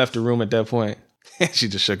 Would you have left the room at that point? She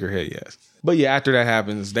just shook her head, yes. But yeah, after that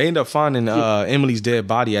happens, they end up finding Emily's dead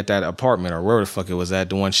body at that apartment or wherever the fuck it was at.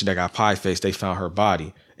 The one shit that got pie-faced, they found her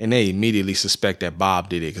body. And they immediately suspect that Bob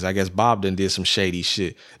did it because I guess Bob done did some shady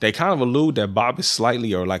shit. They kind of allude that Bob is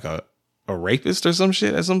slightly or like a rapist or some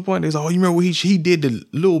shit at some point. They're like, oh, you remember he did the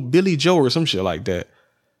little Billy Joe or some shit like that.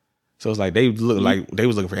 So it's like they look like they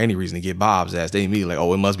was looking for any reason to get Bob's ass. They immediately like,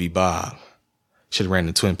 oh, it must be Bob. Should have ran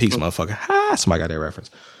the Twin Peaks, motherfucker. Ha! Somebody got that reference.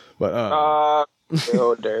 But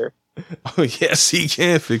Older. Oh yes, he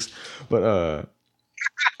can fix. But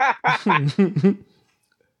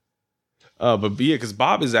but yeah, because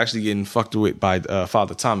Bob is actually getting fucked with by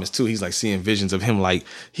Father Thomas too. He's like seeing visions of him, like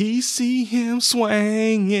he see him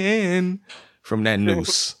swinging from that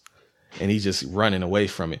noose, and he's just running away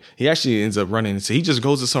from it. He actually ends up running into. He just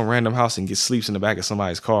goes to some random house and sleeps in the back of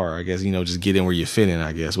somebody's car. I guess just get in where you fit in.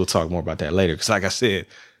 I guess we'll talk more about that later. Because like I said,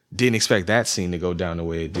 didn't expect that scene to go down the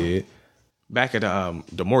way it did. Back at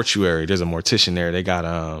the mortuary, there's a mortician there. They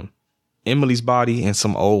got Emily's body and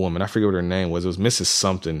some old woman. I forget what her name was. It was Mrs.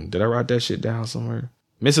 Something. Did I write that shit down somewhere?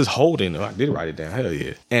 Mrs. Holden. Oh, I did write it down. Hell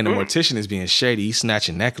yeah. And the mortician is being shady. He's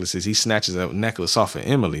snatching necklaces. He snatches a necklace off of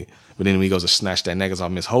Emily. But then when he goes to snatch that necklace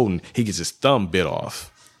off Miss Holden, he gets his thumb bit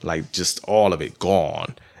off. Like just all of it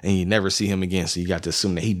gone. And you never see him again. So you got to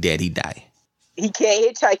assume that he dead. He died. He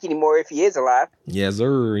can't hitchhike anymore if he is alive. Yes,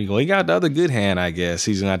 sir. He got the other good hand, I guess.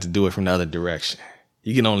 He's going to have to do it from the other direction.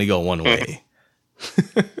 You can only go one way.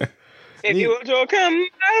 If you want to come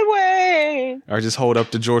my way. Or just hold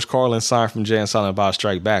up the George Carlin sign from Jay and Silent Bob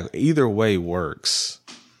Strike Back. Either way works.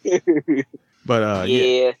 But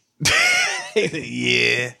yeah.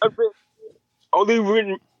 Yeah.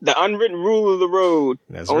 The unwritten rule of the road.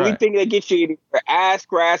 That's Only right. thing that gets you either ass,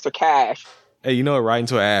 grass, or cash. Hey, you know what? Right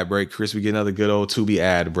into an ad break, Chris. We get another good old Tubi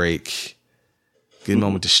ad break. Good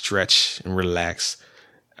moment to stretch and relax.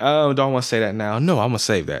 Don't want to say that now. No, I'm going to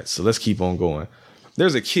save that. So let's keep on going.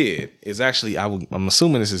 There's a kid. It's actually, I'm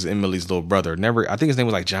assuming this is Emily's little brother. I think his name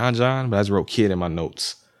was like John, but I just wrote kid in my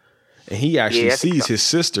notes. And he actually sees his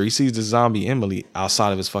sister. He sees the zombie Emily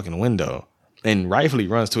outside of his fucking window. And rightfully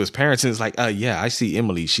runs to his parents and is like, yeah, I see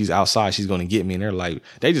Emily. She's outside. She's going to get me. And they're like,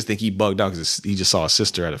 they just think he bugged out because he just saw a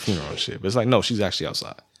sister at a funeral and shit. But it's like, no, she's actually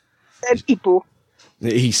outside. Dead people.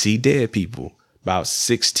 He see dead people about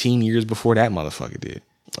 16 years before that motherfucker did.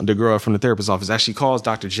 The girl from the therapist's office actually calls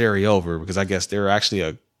Dr. Jerry over because I guess they're actually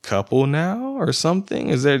a couple now or something.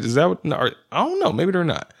 Is that what, or, I don't know. Maybe they're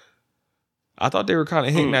not. I thought they were kind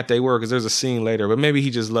of hinting that they were because there's a scene later, but maybe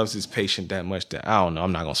he just loves his patient that much that I don't know.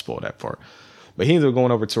 I'm not going to spoil that part. But he ended up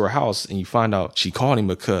going over to her house and you find out she called him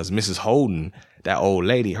because Mrs. Holden, that old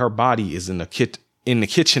lady, her body is in the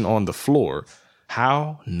kitchen on the floor.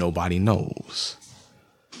 How? Nobody knows.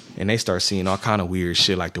 And they start seeing all kind of weird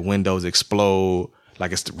shit like the windows explode,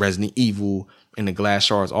 like it's the Resident Evil, and the glass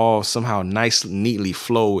shards all somehow neatly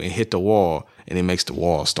flow and hit the wall, and it makes the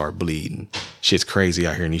wall start bleeding. Shit's crazy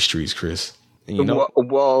out here in these streets, Chris. And you know,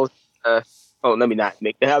 walls. Let me not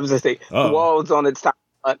make that. I was gonna say the walls on its top.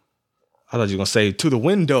 I thought you were gonna say to the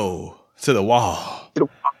window, to the wall,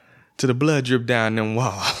 to the blood drip down them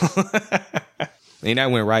wall. And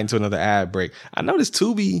that went right into another ad break. I noticed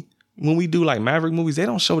Tubi, when we do like Maverick movies, they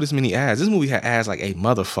don't show this many ads. This movie had ads like a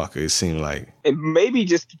motherfucker, it seemed like. And maybe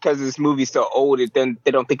just because this movie's so old, then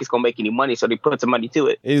they don't think it's gonna make any money, so they put some money to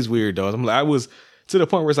it. It is weird though. I was to the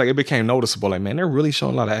point where it's like it became noticeable. Like, man, they're really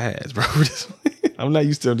showing a lot of ads, bro. I'm not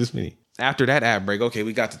used to this many. After that ad break, okay,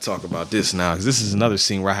 we got to talk about this now because this is another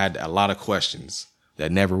scene where I had a lot of questions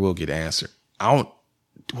that never will get answered.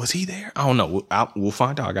 Was he there? I don't know. We'll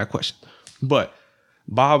find out. I got questions. But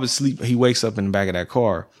Bob is asleep. He wakes up in the back of that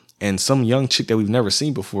car, and some young chick that we've never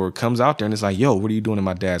seen before comes out there and is like, "Yo, what are you doing in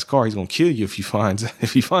my dad's car? He's gonna kill you if he finds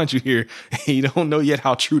you here." And you don't know yet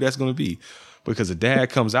how true that's gonna be, because the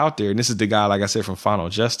dad comes out there, and this is the guy, like I said, from Final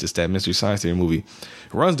Justice, that Mystery Science Theater movie,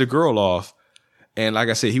 runs the girl off. And like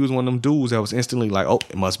I said, he was one of them dudes that was instantly like, oh,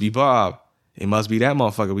 it must be Bob. It must be that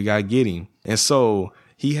motherfucker. We got to get him. And so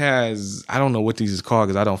he has, I don't know what these is called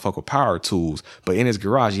because I don't fuck with power tools, but in his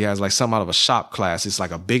garage, he has like something out of a shop class. It's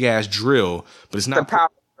like a big ass drill, but it's not power.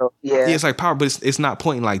 Yeah, it's like power, but it's not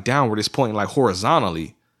pointing like downward. It's pointing like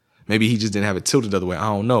horizontally. Maybe he just didn't have it tilted the other way. I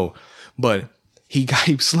don't know. But he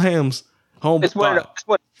slams home. It's one of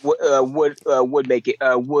wood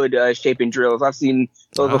shaping drills. I've seen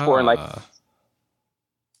those before, and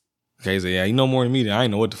okay, so yeah, you know more than me. Then I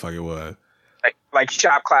didn't know what the fuck it was. Like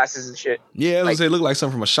shop classes and shit. Yeah, I was gonna say it looked like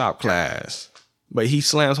something from a shop class. But he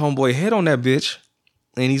slams homeboy head on that bitch,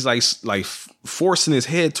 and he's like forcing his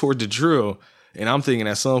head toward the drill. And I'm thinking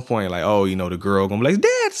at some point, like, oh, the girl gonna be like,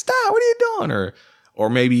 Dad, stop! What are you doing? Or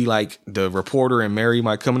maybe like the reporter and Mary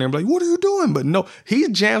might come in there and be like, what are you doing? But no, he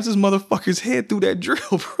jams his motherfucker's head through that drill,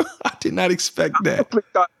 bro. I did not expect that.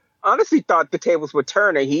 Honestly thought the tables would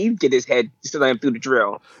turn and he'd get his head slammed through the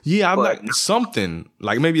drill. Yeah, something.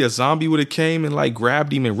 Like maybe a zombie would have came and like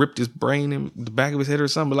grabbed him and ripped his brain in the back of his head or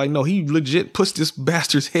something. But like, no, he legit pushed this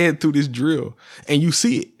bastard's head through this drill. And you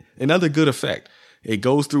see it. Another good effect. It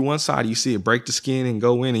goes through one side, you see it break the skin and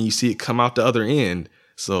go in, and you see it come out the other end.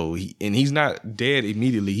 So he's not dead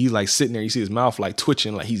immediately. He's like sitting there. You see his mouth like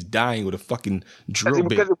twitching, like he's dying with a fucking drill bit.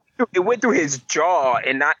 Because it went through his jaw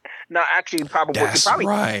and not actually probably. That's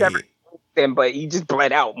right. Him, but he just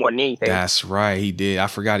bled out more than anything. That's right. He did. I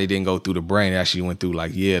forgot he didn't go through the brain. It actually went through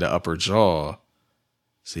the upper jaw.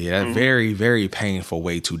 So yeah, that's very, very painful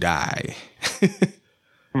way to die.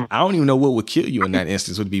 I don't even know what would kill you in that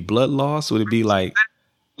instance. Would it be blood loss? Would it be like?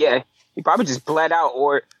 Yeah, he probably just bled out,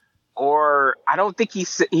 or I don't think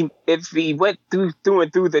if he went through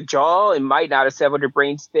the jaw, it might not have severed the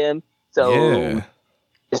brain stem. So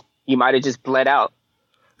he might have just bled out.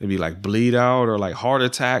 It'd be like bleed out or like heart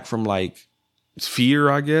attack from like fear,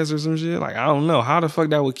 I guess, or some shit. Like I don't know how the fuck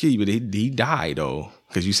that would kill you, but he died though,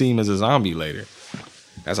 because you see him as a zombie later.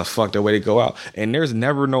 That's a fucked up way to go out. And there's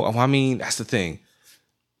never that's the thing.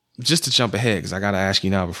 Just to jump ahead, because I got to ask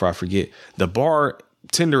you now before I forget. The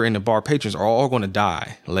bartender and the bar patrons are all going to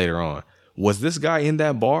die later on. Was this guy in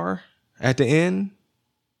that bar at the end?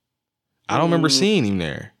 I don't remember seeing him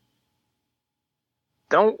there.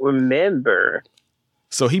 Don't remember.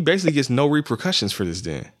 So he basically gets no repercussions for this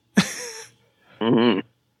then.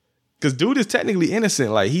 Because dude is technically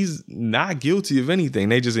innocent. Like, he's not guilty of anything.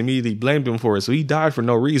 They just immediately blamed him for it. So he died for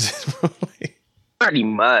no reason. Pretty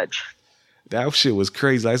much. That shit was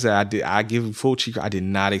crazy. Like I said, I give him full cheek. I did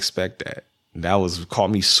not expect that. That caught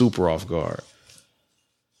me super off guard.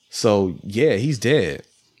 So yeah, he's dead.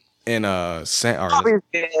 And Bob is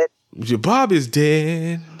dead. Bob is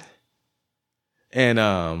dead.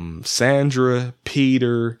 And Sandra,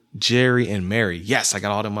 Peter, Jerry, and Mary. Yes, I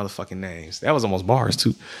got all them motherfucking names. That was almost bars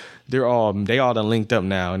too. They all done linked up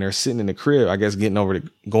now, and they're sitting in the crib, I guess,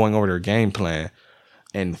 going over their game plan.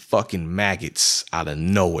 And fucking maggots out of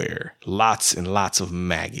nowhere. Lots and lots of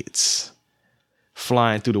maggots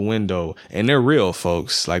flying through the window. And they're real,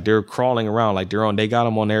 folks. Like, they're crawling around. Like, they got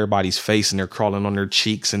them on everybody's face, and they're crawling on their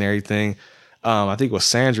cheeks and everything. I think what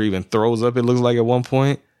Sandra even throws up, it looks like, at one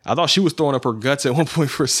point. I thought she was throwing up her guts at one point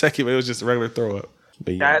for a second, but it was just a regular throw up.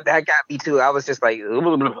 But yeah. That got me too. I was just like,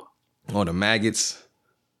 oh, the maggots.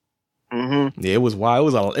 Mm-hmm. Yeah, it was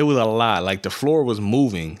wild. It was a lot. Like, the floor was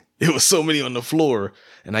moving. It was so many on the floor.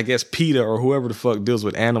 And I guess PETA or whoever the fuck deals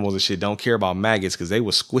with animals and shit don't care about maggots, because they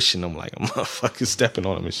was squishing them like a motherfucker, stepping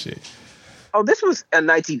on them and shit. Oh, this was in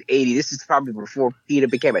 1980. This is probably before PETA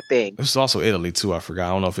became a thing. This is also Italy too. I forgot. I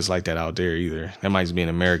don't know if it's like that out there either. That might just be an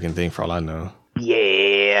American thing for all I know.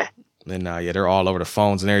 Yeah. And they're all over the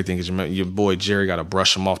phones and everything, because your boy Jerry got to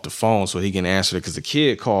brush him off the phone so he can answer it, because the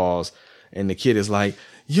kid calls and the kid is like,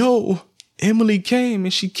 yo, Emily came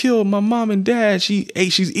and she killed my mom and dad.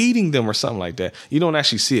 She's eating them or something like that. You don't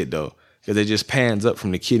actually see it though, because it just pans up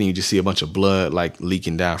from the kid and you just see a bunch of blood like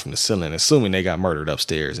leaking down from the ceiling, assuming they got murdered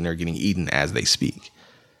upstairs and they're getting eaten as they speak.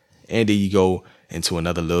 And then you go into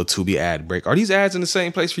another little Tubi ad break. Are these ads in the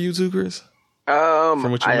same place for you too, Chris? From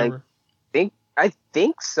what you remember? I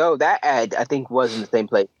think so. That ad, I think, was in the same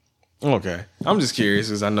place. Okay. I'm just curious,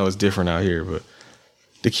 because I know it's different out here, but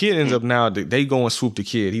the kid ends up now, they go and swoop the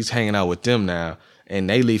kid. He's hanging out with them now, and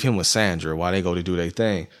they leave him with Sandra while they go to do their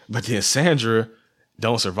thing. But then Sandra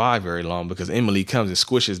don't survive very long, because Emily comes and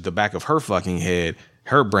squishes the back of her fucking head.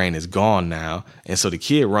 Her brain is gone now. And so the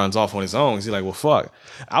kid runs off on his own. He's like, well, fuck.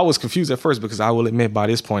 I was confused at first, because I will admit by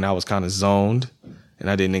this point I was kind of zoned and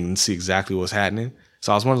I didn't even see exactly what was happening.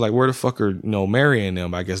 So I was wondering, like, where the fuck are, Mary and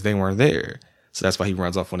them? I guess they weren't there. So that's why he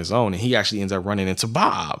runs off on his own. And he actually ends up running into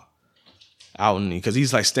Bob out, because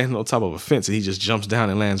he's like standing on top of a fence, and he just jumps down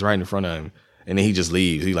and lands right in front of him. And then he just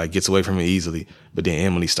leaves. He like gets away from him easily. But then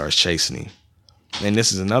Emily starts chasing him. And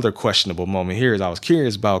this is another questionable moment here, as I was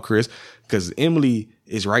curious about, Chris, because Emily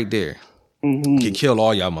is right there. Mm-hmm. Can kill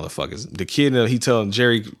all y'all motherfuckers. The kid, he tells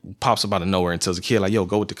Jerry, pops up out of nowhere and tells the kid, like, yo,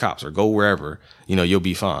 go with the cops or go wherever, you'll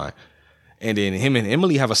be fine. And then him and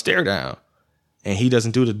Emily have a stare down. And he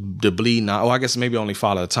doesn't do the bleeding eye. Oh, I guess maybe only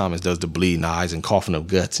Father Thomas does the bleeding eyes and coughing up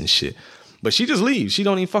guts and shit. But she just leaves. She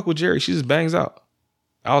don't even fuck with Jerry. She just bangs out.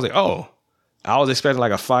 I was like, oh. I was expecting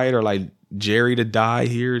like a fight or like Jerry to die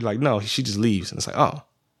here. Like, no, she just leaves. And it's like, oh,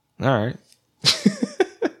 all right.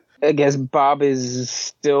 I guess Bob is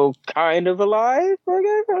still kind of alive,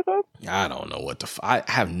 I guess. I don't know what I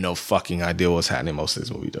have no fucking idea what's happening most of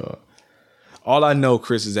this movie, dog. All I know,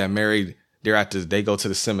 Chris, is that they go to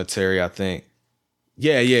the cemetery, I think.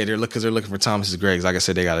 Yeah, because they're looking for Thomas's grave. Like I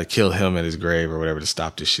said, they got to kill him at his grave or whatever to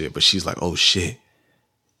stop this shit. But she's like, oh shit,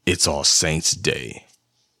 it's All Saints Day.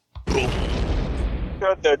 Boom.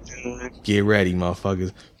 Get ready,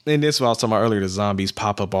 motherfuckers. And this is what I was talking about earlier. The zombies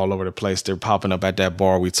pop up all over the place. They're popping up at that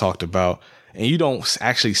bar we talked about. And you don't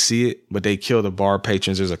actually see it, but they kill the bar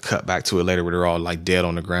patrons. There's a cut back to it later where they're all like dead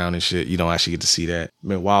on the ground and shit. You don't actually get to see that. I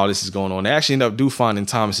mean, while this is going on, they actually end up finding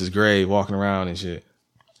Thomas's grave walking around and shit.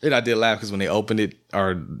 And I did laugh because when they opened it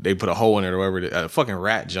or they put a hole in it or whatever, a fucking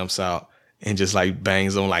rat jumps out and just like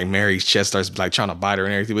bangs on like Mary's chest, starts like trying to bite her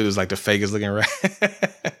and everything. But it was like the fakest looking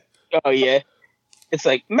rat. Oh, yeah. It's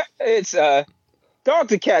like, it's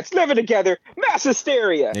dogs and cats living together, mass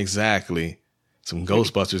hysteria. Exactly. Some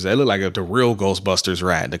Ghostbusters. They look like the real Ghostbusters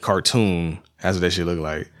rat, the cartoon. That's what that shit look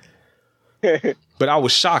like. But I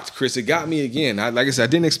was shocked, Chris. It got me again. Like I said, I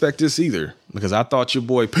didn't expect this either because I thought your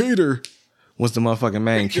boy Peter was the motherfucking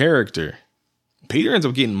main character. Peter ends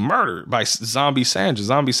up getting murdered by Zombie Sandra.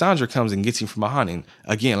 Zombie Sandra comes and gets him from behind. And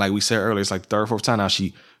again, like we said earlier, it's like the third or fourth time now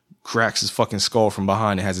she cracks his fucking skull from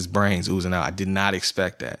behind and has his brains oozing out. I did not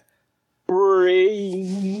expect that.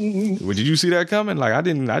 Brain. Well, did you see that coming? Like I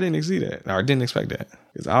didn't see that. Or I didn't expect that.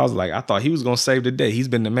 Because I was like, I thought he was gonna save the day. He's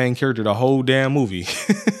been the main character the whole damn movie.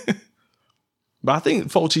 But I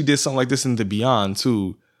think Fulci did something like this in The Beyond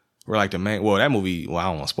too. Where like that movie, I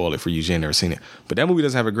don't want to spoil it for you, Jen, never seen it. But that movie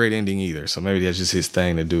doesn't have a great ending either. So maybe that's just his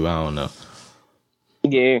thing to do. I don't know.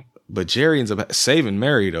 Yeah. But Jerry ends up saving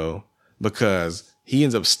Mary though, because he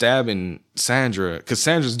ends up stabbing Sandra because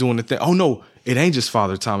Sandra's doing the thing. Oh no, it ain't just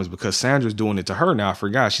Father Thomas because Sandra's doing it to her now. I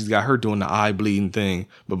forgot. She's got her doing the eye bleeding thing.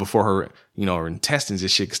 But before her, her intestines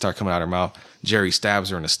and shit can start coming out of her mouth, Jerry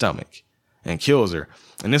stabs her in the stomach and kills her.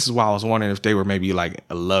 And this is why I was wondering if they were maybe like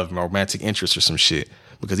a romantic interest or some shit.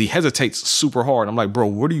 Because he hesitates super hard. I'm like, bro,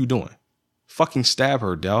 what are you doing? Fucking stab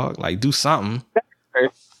her, dog. Like, do something.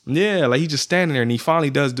 Yeah, like he just standing there and he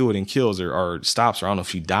finally does do it and kills her or stops her. I don't know if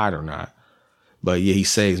she died or not. But yeah, he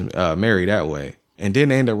saves Mary that way. And then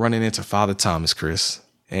they end up running into Father Thomas, Chris.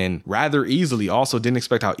 And rather easily, also didn't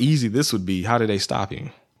expect how easy this would be. How did they stop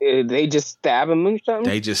him? They just stab him or something?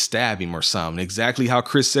 They just stab him or something. Exactly how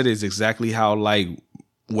Chris said it is exactly how, like,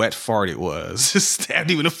 wet fart it was. Just stabbed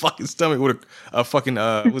him in the fucking stomach with a fucking,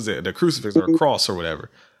 what was it, the crucifix or a cross or whatever.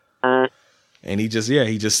 And he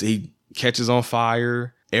catches on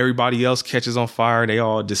fire. Everybody else catches on fire. They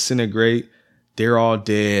all disintegrate. They're all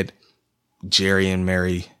dead. Jerry and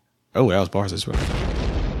Mary. Oh, that was bars as well.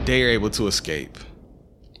 They are able to escape.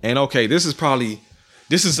 And okay, this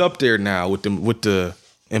is up there now with the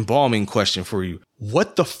embalming question for you.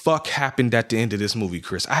 What the fuck happened at the end of this movie,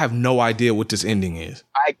 Chris? I have no idea what this ending is.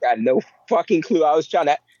 I got no fucking clue. I was trying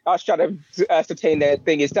to ascertain that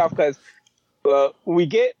thing itself because we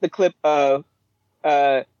get the clip of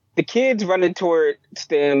the kids running towards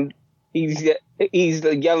them. He's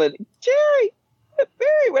yelling, Jerry,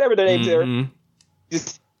 Barry, whatever their names are.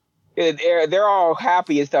 Just they're all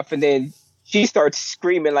happy and stuff, and then she starts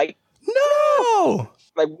screaming like, "No!"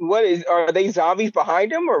 Like, are they zombies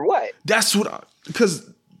behind him or what? That's what,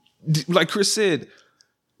 because like Chris said,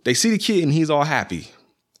 they see the kid and he's all happy.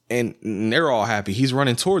 And they're all happy. He's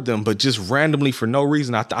running toward them, but just randomly for no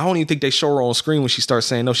reason. I don't even think they show her on screen when she starts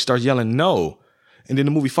saying no. She starts yelling no. And then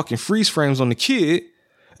the movie fucking freeze frames on the kid.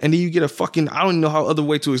 And then you get a fucking, I don't even know how other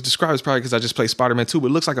way to describe it. It's probably because I just played Spider-Man 2, but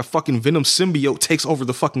it looks like a fucking Venom symbiote takes over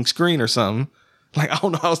the fucking screen or something. Like, I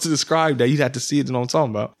don't know how else to describe that. You'd have to see it to know what I'm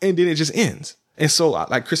talking about. And then it just ends. And so,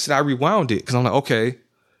 like Chris said, I rewound it because I'm like, okay,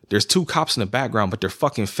 there's two cops in the background, but their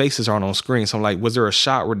fucking faces aren't on screen. So I'm like, was there a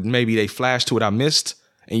shot where maybe they flashed to it I missed?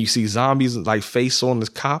 And you see zombies like face on the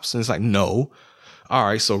cops? And it's like, no. All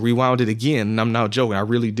right, so rewound it again. And I'm not joking. I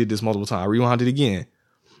really did this multiple times. I rewound it again.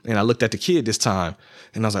 And I looked at the kid this time.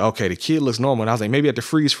 And I was like, okay, the kid looks normal. And I was like, maybe at the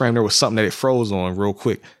freeze frame, there was something that it froze on real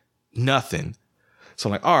quick. Nothing. So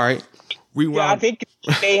I'm like, all right. Rewound. Yeah, I think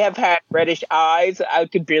they have had reddish eyes. I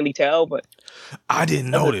could barely tell, but I didn't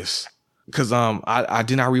notice. Because I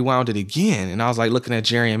did not rewound it again. And I was like looking at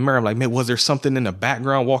Jerry and Mary. I'm like, man, was there something in the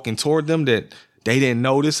background walking toward them that they didn't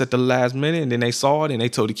notice at the last minute? And then they saw it and they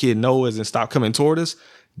told the kid no and stopped coming toward us.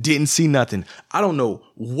 Didn't see nothing. I don't know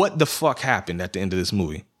what the fuck happened at the end of this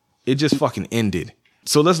movie. It just fucking ended.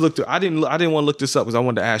 So let's look through. I didn't want to look this up because I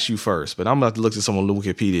wanted to ask you first, but I'm about to look at someone on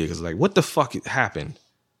Wikipedia because like, what the fuck happened?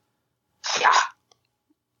 Yeah.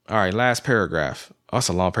 All right, last paragraph. Oh, that's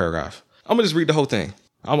a long paragraph. I'm gonna just read the whole thing.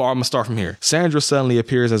 I'm gonna start from here. Sandra suddenly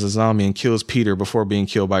appears as a zombie and kills Peter before being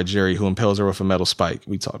killed by Jerry, who impales her with a metal spike.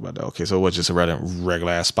 We talked about that. Okay, so it was just a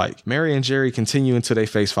regular ass spike. Mary and Jerry continue until they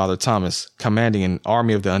face Father Thomas, commanding an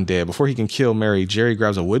army of the undead. Before he can kill Mary, Jerry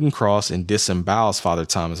grabs a wooden cross and disembowels Father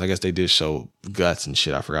Thomas. I guess they did show guts and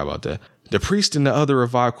shit. I forgot about that. The priest and the other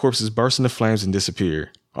revived corpses burst into flames and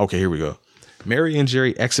disappear. Okay, here we go. Mary and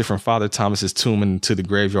Jerry exit from Father Thomas's tomb into the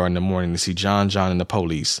graveyard in the morning to see John and the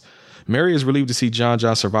police. Mary is relieved to see John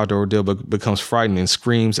survive the ordeal, but becomes frightened and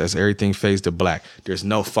screams as everything fades to black. There's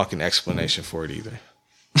no fucking explanation for it either.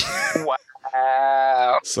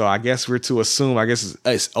 Wow. So I guess we're to assume,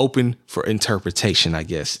 it's open for interpretation, I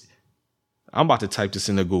guess. I'm about to type this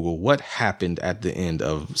into Google. What happened at the end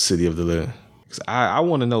of City of the Living? Because I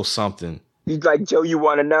want to know something. He's like, Joe, you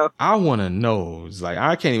want to know? I want to know. It's like,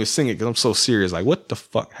 I can't even sing it because I'm so serious. Like, what the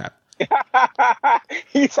fuck happened?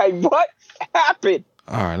 He's like, what happened?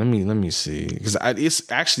 All right, let me see. Because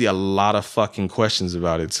it's actually a lot of fucking questions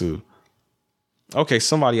about it, too. Okay,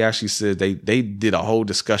 somebody actually said they did a whole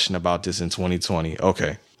discussion about this in 2020.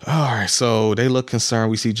 Okay. All right, so they look concerned.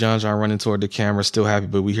 We see John running toward the camera, still happy,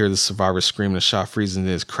 but we hear the survivor scream and the shot freezes and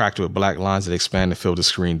is cracked with black lines that expand and fill the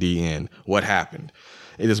screen. The end. What happened?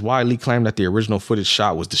 It is widely claimed that the original footage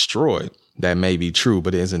shot was destroyed. That may be true,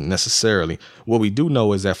 but it isn't necessarily. What we do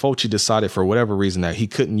know is that Fulci decided for whatever reason that he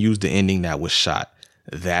couldn't use the ending that was shot.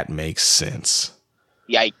 That makes sense.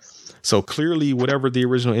 Yikes. So clearly, whatever the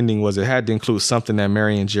original ending was, it had to include something that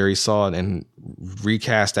Mary and Jerry saw and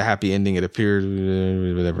recast a happy ending. It appeared,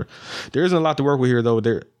 whatever. There isn't a lot to work with here, though.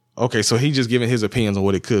 Okay, so he just giving his opinions on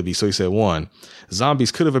what it could be. So he said, 1,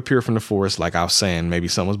 zombies could have appeared from the forest, like I was saying. Maybe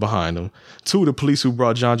someone was behind them. 2, the police who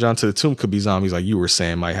brought John to the tomb could be zombies, like you were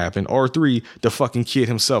saying might happen. Or 3, the fucking kid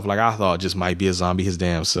himself, like I thought just might be a zombie his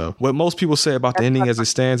damn self. What most people say about the ending as it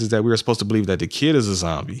stands is that we are supposed to believe that the kid is a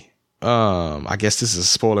zombie. I guess this is a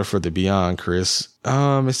spoiler for the Beyond, Chris.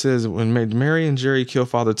 It says when Mary and Jerry kill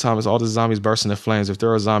Father Thomas, all the zombies burst into flames. If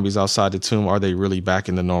there are zombies outside the tomb, are they really back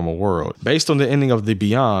in the normal world? Based on the ending of the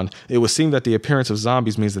Beyond, it would seem that the appearance of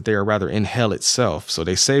zombies means that they are rather in hell itself. So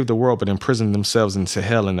they saved the world but imprisoned themselves into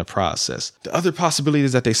hell in the process. The other possibility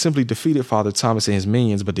is that they simply defeated Father Thomas and his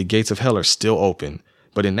minions, but the gates of hell are still open.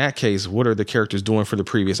 But in that case, what are the characters doing for the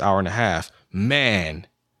previous hour and a half? Man.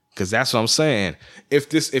 Because that's what I'm saying. If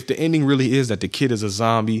the ending really is that the kid is a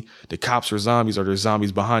zombie, the cops are zombies, or there's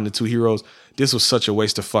zombies behind the two heroes, this was such a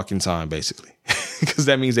waste of fucking time, basically. Because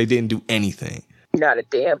that means they didn't do anything. Not a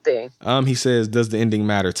damn thing. He says, does the ending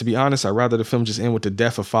matter? To be honest, I'd rather the film just end with the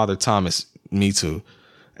death of Father Thomas. Me too.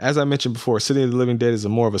 As I mentioned before, City of the Living Dead is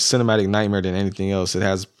more of a cinematic nightmare than anything else. It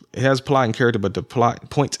has plot and character, but the plot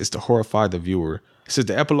point is to horrify the viewer. It says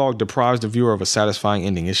the epilogue deprives the viewer of a satisfying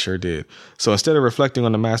ending. It sure did. So instead of reflecting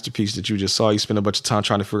on the masterpiece that you just saw, you spend a bunch of time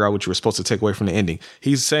trying to figure out what you were supposed to take away from the ending.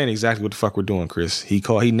 He's saying exactly what the fuck we're doing, Chris. He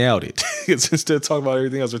nailed it. Instead of talking about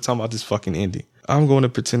everything else, we're talking about this fucking ending. I'm going to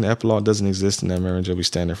pretend the epilogue doesn't exist and that Mary and Joe be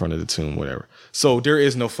standing in front of the tomb, whatever. So there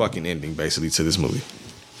is no fucking ending, basically, to this movie.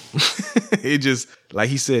 It just, like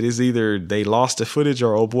he said, it's either they lost the footage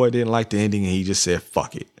or oh boy didn't like the ending and he just said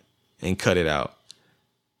fuck it and cut it out,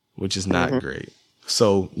 which is not great.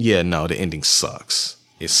 So, yeah, no, the ending sucks.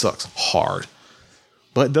 It sucks hard.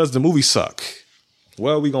 But does the movie suck?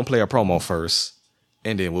 Well, we're going to play a promo first,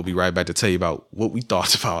 and then we'll be right back to tell you about what we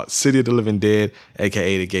thought about City of the Living Dead,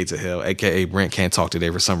 a.k.a. The Gates of Hell, a.k.a. Brent can't talk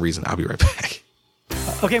today for some reason. I'll be right back.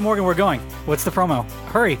 Okay, Morgan, we're going. What's the promo?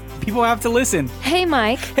 Hurry. People have to listen. Hey,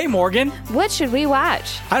 Mike. Hey, Morgan. What should we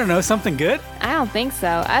watch? I don't know, something good? I don't think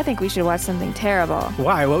so. I think we should watch something terrible.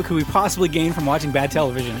 Why? What could we possibly gain from watching bad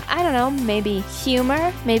television? I don't know. Maybe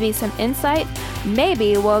humor? Maybe some insight?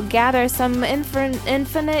 Maybe we'll gather some infinite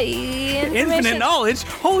knowledge?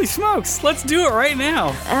 Holy smokes. Let's do it right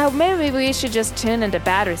now. Maybe we should just tune into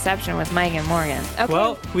Bad Reception with Mike and Morgan. Okay?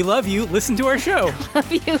 Well, we love you. Listen to our show.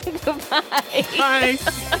 Love you. Goodbye. Bye.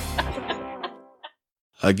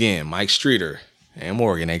 Again, Mike Streeter and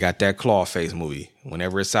Morgan, they got that Clawface movie.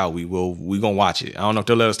 Whenever it's out, we gonna watch it. I don't know if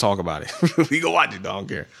they'll let us talk about it. We gonna watch it, I don't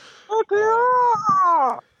care.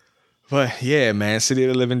 But yeah, man, City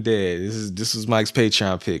of the Living Dead. This is Mike's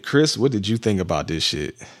Patreon pick. Chris, what did you think about this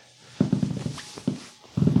shit?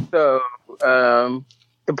 So,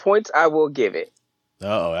 the points I will give it.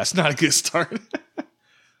 Uh-oh, that's not a good start.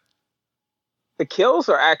 The kills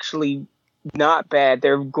are actually not bad.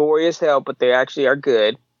 They're gory as hell, but they actually are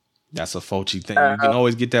good. That's a Fulci thing. You can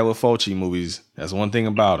always get that with Fulci movies. That's one thing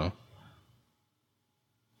about them.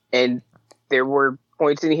 And there were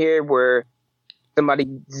points in here where somebody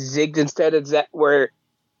zigged instead of Zag, where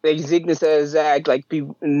they zigged instead of Zag, like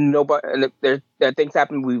people, nobody, and there things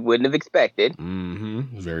happen we wouldn't have expected.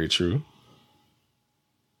 Mm-hmm. Very true.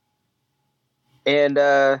 And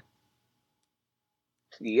other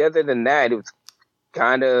than that, it's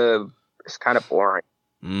kind of boring.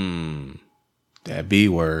 That B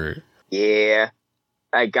word. Yeah,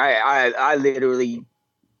 like I literally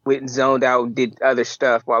went and zoned out and did other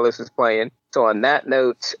stuff while this was playing. So on that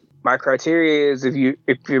note, my criteria is if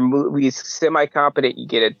your movie is semi competent, you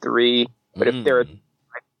get a 3. But if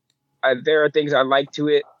there are things I like to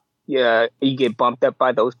it, yeah, you get bumped up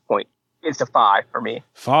by those points. It's a 5 for me.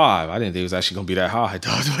 5. I didn't think it was actually gonna be that high.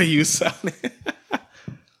 Dog, the way you sounded.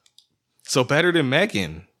 So better than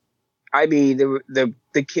Megan. I mean,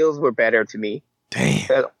 the kills were better to me.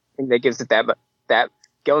 Damn. That gives it that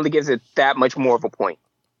only gives it that much more of a point.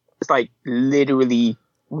 It's like literally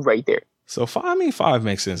right there. So 5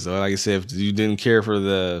 makes sense though. Like I said, if you didn't care for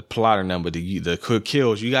the plot or number, the quick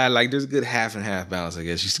kills, you got like there's a good half and half balance. I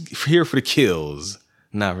guess you're here for the kills,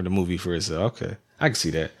 not for the movie for itself. Okay, I can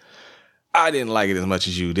see that. I didn't like it as much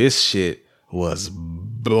as you. This shit was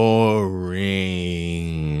boring,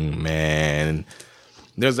 man.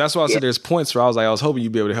 That's why I said there's points where I was hoping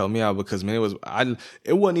you'd be able to help me out because man,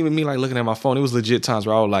 it wasn't even me like looking at my phone. It was legit times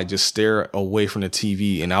where I would like just stare away from the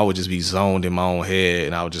TV and I would just be zoned in my own head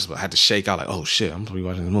and I would just have to shake out like, oh shit, I'm supposed to be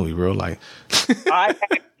watching this movie, bro. Like I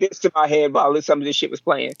had this to my head while some of this shit was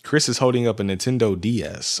playing. Chris is holding up a Nintendo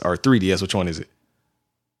DS or 3DS. Which one is it?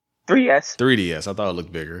 3DS. 3DS. I thought it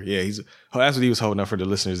looked bigger. Yeah, that's what he was holding up for the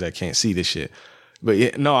listeners that can't see this shit. But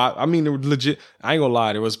yeah, no, I mean, legit. I ain't gonna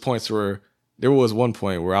lie. There was one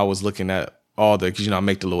point where I was looking at all because I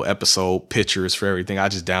make the little episode pictures for everything. I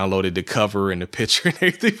just downloaded the cover and the picture and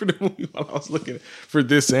everything for the movie while I was looking for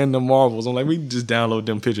this and the Marvels. I'm like, we can just download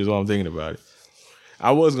them pictures while I'm thinking about it.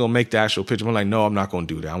 I was gonna make the actual picture. I'm like, no, I'm not gonna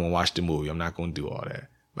do that. I'm gonna watch the movie. I'm not gonna do all that.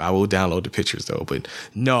 I will download the pictures though. But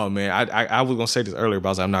no, man, I was gonna say this earlier, but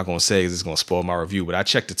I was like, I'm not gonna say it's gonna spoil my review. But I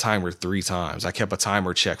checked the timer 3 times. I kept a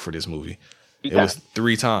timer check for this movie. It was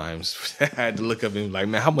 3 times. I had to look up and be like,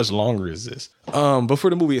 man, how much longer is this? But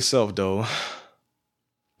for the movie itself, though,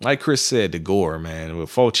 like Chris said, the gore, man. With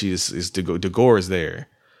Fulci, the gore is there.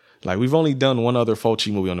 Like we've only done one other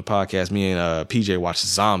Fulci movie on the podcast. Me and PJ watched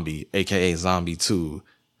Zombie, aka Zombie 2,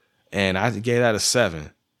 and I gave that a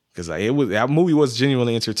 7 because that movie was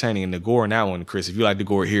genuinely entertaining. And the gore in that one, Chris, if you like the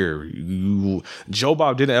gore here, Joe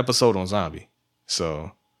Bob did an episode on Zombie,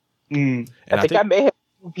 so I think I may have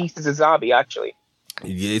pieces of Zombie actually.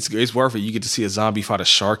 Yeah, it's worth it. You get to see a zombie fight a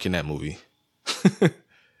shark in that movie,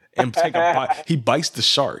 and take a bite. He bites the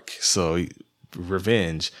shark, so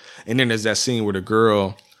revenge. And then there's that scene where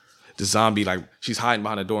the zombie, like she's hiding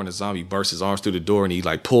behind the door, and the zombie bursts his arms through the door, and he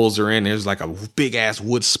like pulls her in. There's like a big ass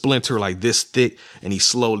wood splinter like this thick, and he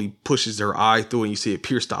slowly pushes her eye through, and you see it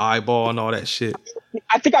pierce the eyeball and all that shit.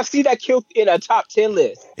 I think I've seen that kill in a top 10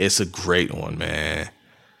 list. It's a great one, man.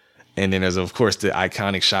 And then there's, of course, the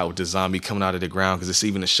iconic shot with the zombie coming out of the ground because it's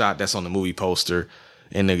even a shot that's on the movie poster.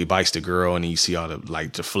 And then he bites the girl and then you see all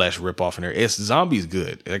the flesh rip off in there. Zombie's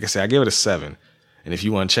good. Like I said, I gave it a 7. And if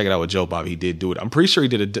you want to check it out with Joe Bob, he did do it. I'm pretty sure he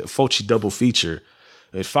did a Fulci double feature.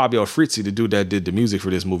 And Fabio Frizzi, the dude that did the music for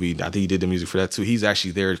this movie, I think he did the music for that too. He's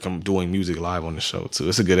actually there doing music live on the show too.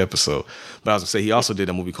 It's a good episode. But I was going to say, he also did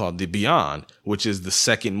a movie called The Beyond, which is the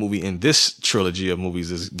second movie in this trilogy of movies,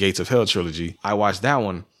 this Gates of Hell trilogy. I watched that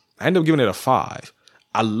one. I ended up giving it a 5.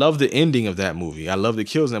 I love the ending of that movie. I love the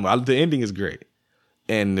kills in that movie. The ending is great.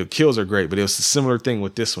 And the kills are great. But it was a similar thing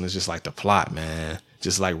with this one. It's just like the plot, man.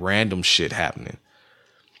 Just like random shit happening.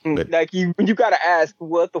 But, like you got to ask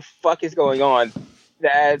what the fuck is going on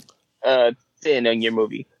that sin in your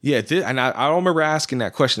movie. Yeah, and I don't remember asking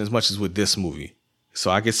that question as much as with this movie.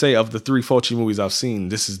 So I could say of the 3 Fulci movies I've seen,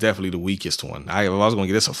 this is definitely the weakest one. I was going to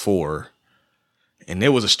give this a 4. And it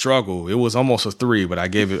was a struggle. It was almost a 3, but I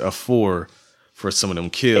gave it a 4 for some of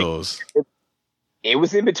them kills. It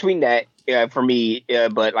was in between that for me.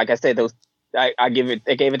 But like I said, I gave it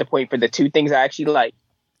the point for the 2 things I actually like.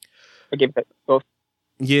 I give it both.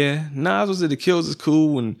 Yeah, I was the kills is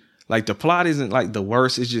cool and like the plot isn't like the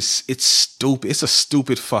worst. It's stupid. It's a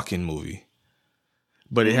stupid fucking movie.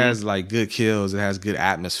 But it has like good kills. It has good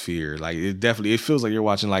atmosphere. Like it feels like you're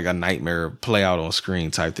watching like a nightmare play out on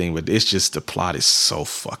screen type thing. But it's just the plot is so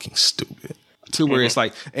fucking stupid. To where it's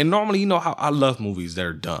like, and normally you know how I love movies that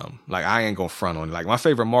are dumb. Like I ain't gonna front on it. Like my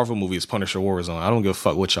favorite Marvel movie is Punisher Warzone. I don't give a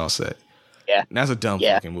fuck what y'all say. Yeah, and that's a dumb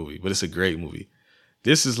fucking movie, but it's a great movie.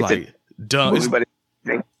 This is like dumb. Movie,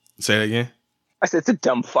 say that again. I said it's a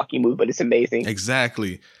dumb fucking movie, but it's amazing.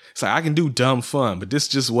 Exactly. It's like I can do dumb fun, but this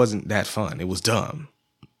just wasn't that fun. It was dumb.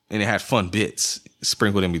 And it had fun bits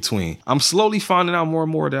sprinkled in between. I'm slowly finding out more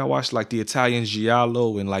and more that I watch like the Italian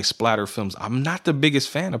giallo and like splatter films. I'm not the biggest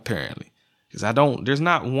fan apparently. Because there's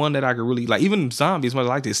not one that I could really like. Even zombies, much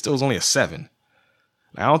like this, still is only a 7.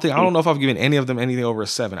 I don't know if I've given any of them anything over a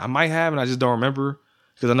 7. I might have, and I just don't remember.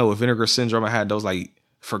 Because I know with Vinegar Syndrome, I had those like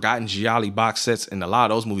forgotten giallo box sets, and a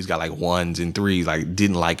lot of those movies got like 1s and 3s. Like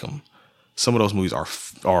didn't like them. Some of those movies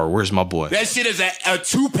are where's my boy? That shit is a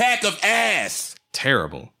 2-pack of ass.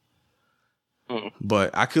 Terrible.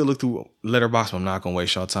 But I could look through Letterboxd, but I'm not gonna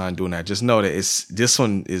waste y'all time doing that. Just know that this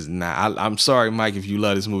one is not. I'm sorry, Mike, if you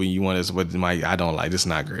love this movie and you want this, but Mike, I don't like this. Is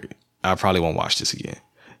not great. I probably won't watch this again.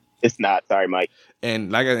 It's not. Sorry, Mike.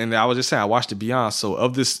 And I was just saying, I watched it Beyond. So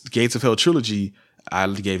of this Gates of Hell trilogy, I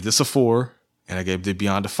gave this a 4, and I gave the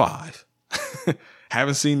Beyond a 5.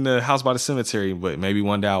 Haven't seen the House by the Cemetery, but maybe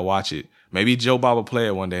one day I'll watch it. Maybe Joe Bob will play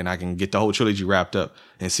it one day, and I can get the whole trilogy wrapped up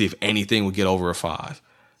and see if anything will get over a 5.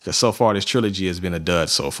 Because so far, this trilogy has been a dud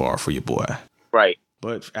so far for your boy. Right.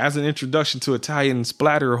 But as an introduction to Italian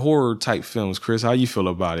splatter horror type films, Chris, how you feel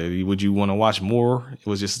about it? Would you want to watch more? It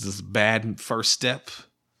was just this bad first step?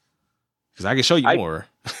 Because I can show you more.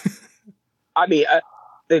 I mean,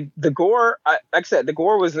 the gore, like I said, the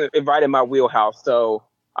gore was right in my wheelhouse. So,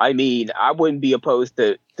 I mean, I wouldn't be opposed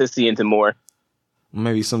to seeing some more.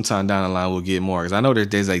 Maybe sometime down the line we'll get more. Because I know that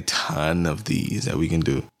there's a ton of these that we can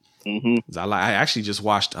do. Mm-hmm. I actually just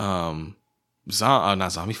watched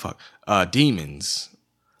Demons,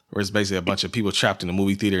 where it's basically a bunch of people trapped in a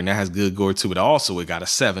movie theater, and that has good gore too. But also it got a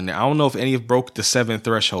 7. I don't know if any have broke the 7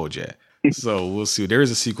 threshold yet, so we'll see. There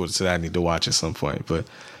is a sequel to that I need to watch at some point. But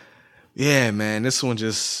yeah, man, this one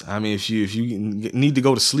just. I mean, if you need to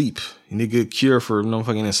go to sleep, you need a good cure for no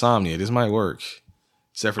fucking insomnia. This might work.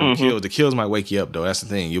 Except for the kills. The kills might wake you up though. That's the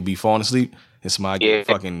thing. You'll be falling asleep, and somebody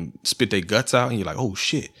fucking spit their guts out, and you're like, oh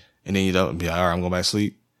shit. And then you don't be like, all right, I'm going back to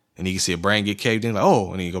sleep. And you can see a brain get caved in, like,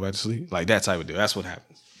 oh, and then you go back to sleep. Like that type of deal. That's what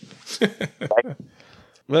happens.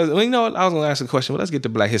 Well, you know what? I was going to ask a question, but let's get the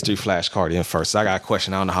Black History flashcard in first. I got a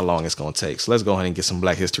question. I don't know how long it's going to take. So let's go ahead and get some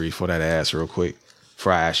Black History for that ass real quick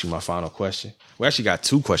before I ask you my final question. We actually got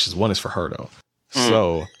 2 questions. One is for her, though.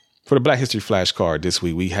 So for the Black History flashcard this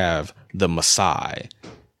week, we have the Maasai.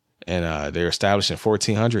 And they're established in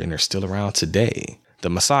 1400, and they're still around today. The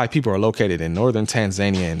Maasai people are located in northern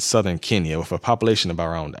Tanzania and southern Kenya with a population of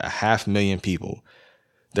around 500,000 people.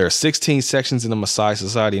 There are 16 sections in the Maasai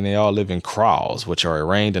society, and they all live in kraals, which are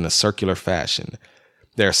arranged in a circular fashion.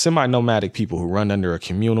 They are semi-nomadic people who run under a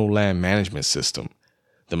communal land management system.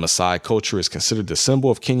 The Maasai culture is considered the symbol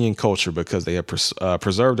of Kenyan culture because they have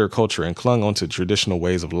preserved their culture and clung onto traditional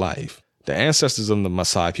ways of life. The ancestors of the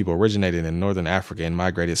Maasai people originated in northern Africa and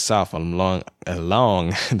migrated south along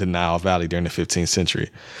the Nile Valley during the 15th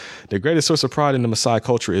century. The greatest source of pride in the Maasai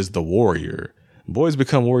culture is the warrior. Boys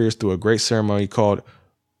become warriors through a great ceremony called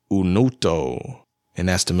Unuto, and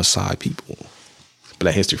that's the Maasai people.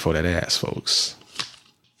 Black history for that ass, folks.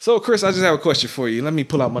 So, Chris, I just have a question for you. Let me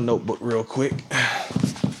pull out my notebook real quick.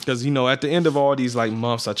 Because, at the end of all these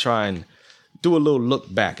months, I try and do a little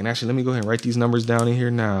look back. And actually, let me go ahead and write these numbers down in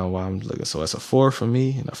here now while I'm looking. So that's a 4 from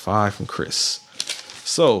me and a 5 from Chris.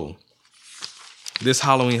 So this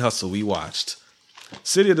Halloween hustle we watched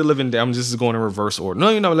City of the Living Dead. I'm just going in reverse order.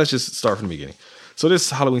 No, let's just start from the beginning. So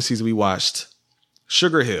this Halloween season we watched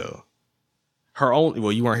Sugar Hill.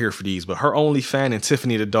 You weren't here for these, but Her Only Fan and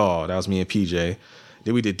Tiffany the Doll. That was me and PJ.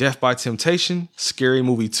 Then we did Death by Temptation, Scary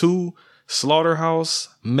Movie 2, Slaughterhouse,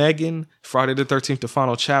 Megan, Friday the 13th, The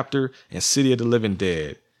Final Chapter, and City of the Living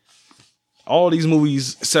Dead. All these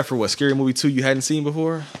movies, except for Scary Movie 2, you hadn't seen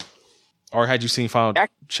before? Or had you seen Final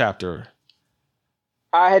Chapter?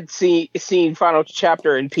 I had seen Final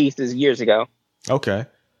Chapter in pieces years ago. Okay.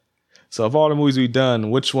 So of all the movies we've done,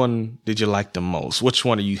 which one did you like the most? Which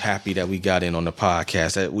one are you happy that we got in on the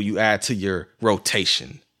podcast? That will you add to your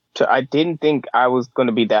rotation? So I didn't think I was going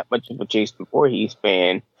to be that much of a Jason Voorhees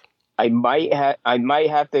fan. I might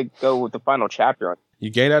have to go with the Final Chapter. You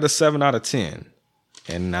gave that a 7 out of 10.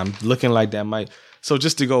 And I'm looking like that might. So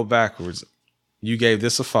just to go backwards, you gave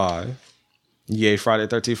this a 5. You gave Friday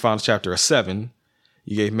the 13th Final Chapter a 7.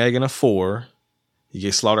 You gave Megan a 4. You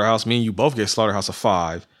gave Slaughterhouse. Me and you both gave Slaughterhouse a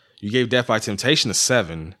 5. You gave Death by Temptation a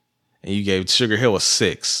 7. And you gave Sugar Hill a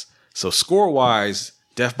 6. So score-wise,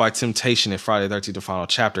 Death by Temptation and Friday the 13th The Final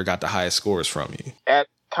Chapter got the highest scores from you. That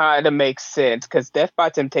kind of makes sense because Death by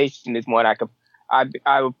Temptation is one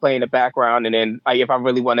I would play in the background, and then if I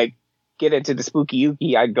really want to get into the spooky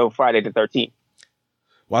ooky, I'd go Friday the 13th.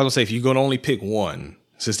 Well, I was gonna say if you could only pick one,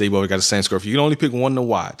 since they both got the same score, if you could only pick one to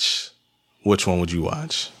watch, which one would you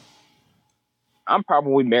watch? I'm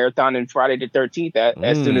probably marathoning Friday the 13th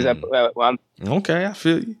as soon as Okay, I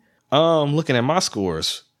feel you. Looking at my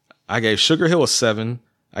scores, I gave Sugar Hill a 7.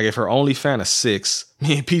 I gave Her Only Fan a 6.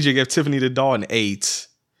 Me and PJ gave Tiffany the Doll an 8.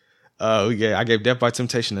 I gave Death by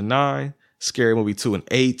Temptation a 9. Scary Movie 2 an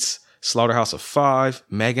 8. Slaughterhouse a 5.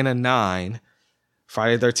 Megan a 9.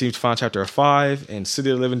 Friday the 13th Final Chapter a 5. And City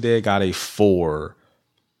of the Living Dead got a 4.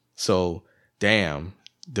 So, damn.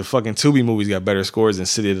 The fucking Tubi movies got better scores than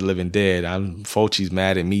City of the Living Dead. Fulci's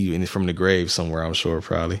mad at me from the grave somewhere, I'm sure,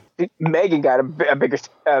 probably. Megan got a bigger,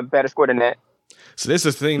 better score than that. So this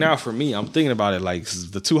is the thing now for me. I'm thinking about it like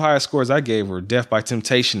the 2 highest scores I gave were Death by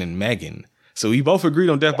Temptation and Megan. So we both agreed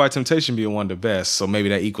on Death by Temptation being one of the best. So maybe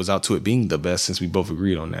that equals out to it being the best since we both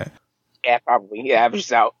agreed on that. Yeah, probably. Yeah,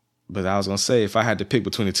 averages out. But I was going to say, if I had to pick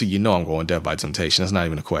between the two, I'm going Death by Temptation. That's not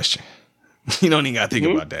even a question. You don't even got to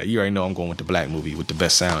think about that. You already know I'm going with the black movie with the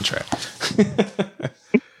best soundtrack.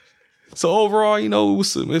 So overall, it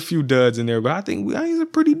was a few duds in there, but I think it's a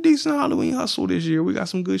pretty decent Halloween hustle this year. We got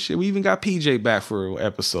some good shit. We even got PJ back for an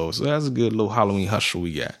episode, so that's a good little Halloween hustle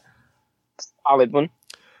we got. Solid one.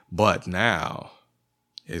 But now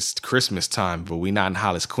it's Christmas time, but we not in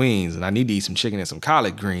Hollis, Queens, and I need to eat some chicken and some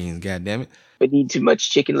collard greens. God damn it! We need too much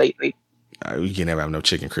chicken lately. We can never have no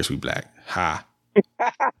chicken, Chris. We black. Ha.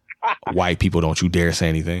 White people, don't you dare say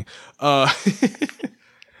anything. But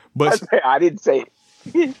I didn't say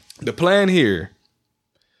it. The plan here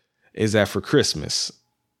is that for Christmas,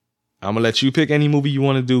 I'm going to let you pick any movie you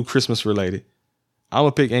want to do Christmas related. I'm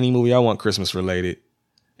going to pick any movie I want Christmas related.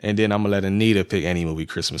 And then I'm going to let Anita pick any movie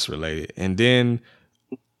Christmas related. And then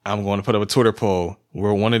I'm going to put up a Twitter poll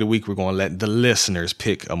where one of the week we're going to let the listeners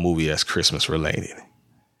pick a movie that's Christmas related.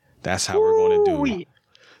 That's how we're going to do it.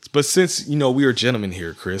 But since, we are gentlemen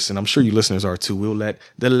here, Chris, and I'm sure you listeners are too, we'll let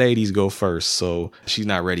the ladies go first. So she's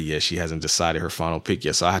not ready yet. She hasn't decided her final pick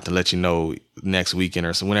yet. So I have to let you know next weekend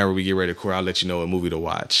or so whenever we get ready to record, I'll let you know a movie to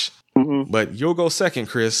watch. Mm-hmm. But you'll go second,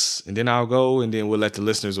 Chris, and then I'll go, and then we'll let the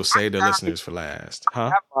listeners, we'll save the listeners for last.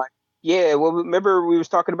 Huh? Yeah, well, remember we was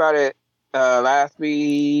talking about it last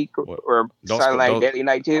week or Daily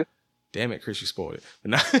Night too? Damn it, Chris, you spoiled it.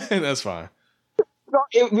 But that's fine.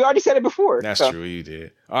 We already said it before. That's true. You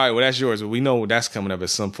did. All right. Well, that's yours. But we know that's coming up at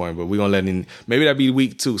some point. But we're going to let maybe that'll be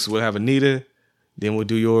week 2. So we'll have Anita. Then we'll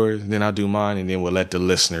do yours. Then I'll do mine. And then we'll let the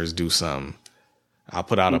listeners do something. I'll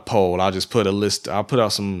put out a poll. I'll just put a list. I'll put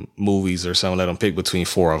out some movies or something. Let them pick between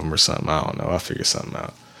 4 of them or something. I don't know. I'll figure something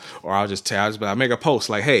out. Or I'll make a post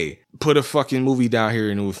like, hey, put a fucking movie down here.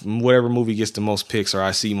 And whatever movie gets the most picks or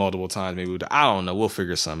I see multiple times, maybe I don't know. We'll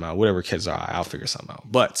figure something out. Whatever kids are, I'll figure something out.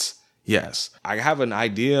 But yes, I have an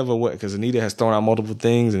idea of what, because Anita has thrown out multiple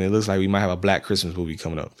things, and it looks like we might have a Black Christmas movie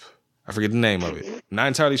coming up. I forget the name of it. I'm not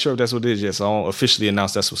entirely sure if that's what it is yet, so I won't officially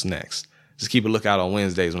announce that's what's next. Just keep a lookout on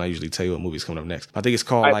Wednesdays when I usually tell you what movie's coming up next. I think it's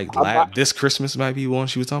called This Christmas might be one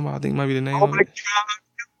she was talking about. I think might be the name of it. Oh my God,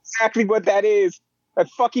 exactly what that is. A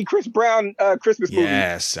fucking Chris Brown Christmas movie.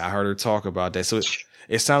 Yes, I heard her talk about that. So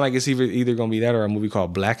it sounds like it's either going to be that or a movie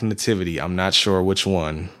called Black Nativity. I'm not sure which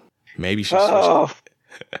one. Maybe she'll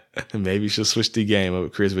switch the game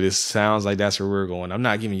up, Chris, but it sounds like that's where we're going. I'm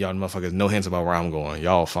not giving y'all motherfuckers no hints about where I'm going.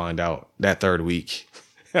 Y'all find out that third week.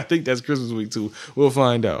 I think that's Christmas week too. We'll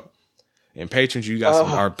find out. And patrons, you got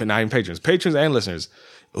some, or not even patrons and listeners.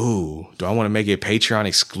 Ooh, do I want to make it Patreon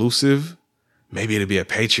exclusive? Maybe it'll be a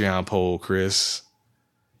Patreon poll, Chris.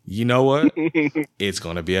 You know what? It's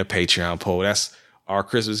going to be a Patreon poll. That's our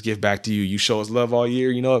Christmas gift back to you. You show us love all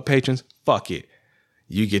year. You know what, patrons? Fuck it.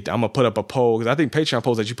 I'm going to put up a poll because I think Patreon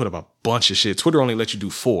polls let you put up a bunch of shit. Twitter only let you do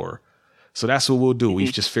 4. So that's what we'll do. Mm-hmm.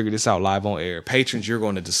 We've just figured this out live on air. Patrons, you're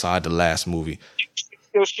going to decide the last movie.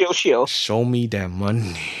 Chill. Show me that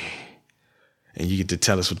money. And you get to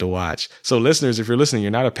tell us what to watch. So listeners, if you're listening,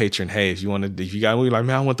 you're not a patron. Hey, if you got a movie like,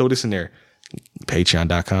 man, I want to throw this in there.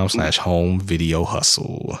 Patreon.com/home video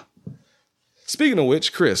hustle. Speaking of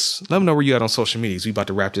which, Chris, let me know where you at on social medias. We about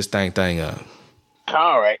to wrap this thing up.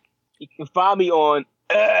 All right. You can find me on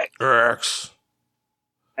X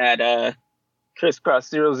at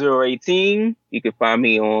ChrisCross0018. You can find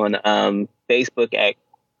me on Facebook at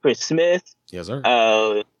Chris Smith. Yes, sir.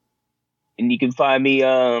 And you can find me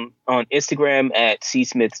on Instagram at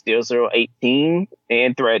csmith0018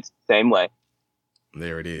 and Threads same way.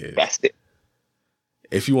 There it is. That's it.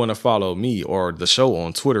 If you want to follow me or the show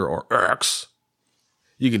on Twitter or X,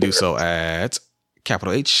 you can do so at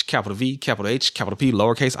capital H, capital V, capital H, capital P,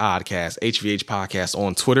 lowercase oddcast, HVH podcast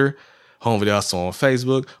on Twitter, Home Video Hustle on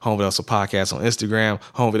Facebook, Home Video Hustle podcast on Instagram,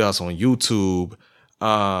 Home Video Hustle on YouTube.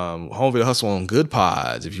 Home Video Hustle on Good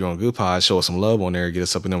Pods. If you're on Good Pods, show us some love on there. Get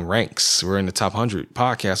us up in them ranks. We're in the top 100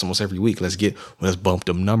 podcasts almost every week. Let's bump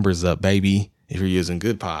them numbers up, baby. If you're using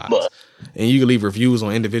Good Pods. And you can leave reviews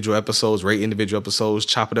on individual episodes, rate individual episodes,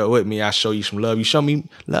 chop it up with me. I show you some love. You show me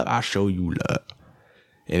love, I show you love.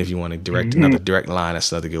 And if you want to direct another direct line,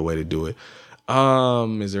 that's another good way to do it.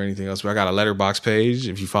 Is there anything else? I got a letterbox page.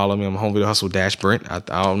 If you follow me, I'm Home Video Hustle -Brent.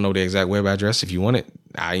 I don't know the exact web address. If you want it,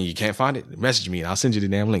 you can't find it, message me and I'll send you the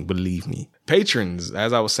damn link. Believe me. Patrons,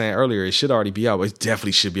 as I was saying earlier, it should already be out. It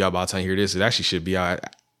definitely should be out by the time you hear this. It actually should be out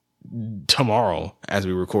tomorrow as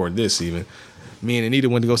we record this even. Me and Anita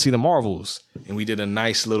went to go see the Marvels and we did a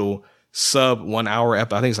nice little sub 1 hour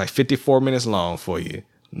episode. I think it's like 54 minutes long for you.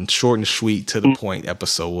 Short and sweet to the point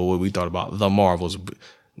episode where what we thought about the Marvels.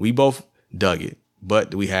 We both dug it,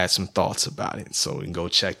 but we had some thoughts about it. So we can go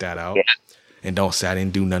check that out. Yeah. And don't say I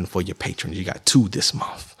didn't do nothing for your patrons. You got 2 this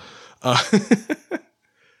month. We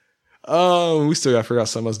still got to figure out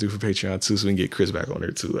something else to do for Patreon too, so we can get Chris back on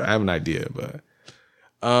there too. I have an idea, but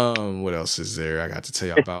what else is there? I got to tell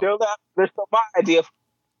you about. There's still my idea.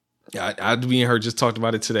 Yeah, me and her just talked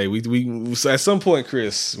about it today. We so at some point,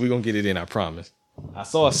 Chris, we're gonna get it in. I promise. I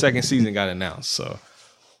saw a second season got announced, so.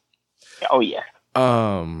 Oh yeah.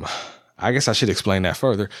 I guess I should explain that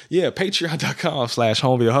further. Yeah,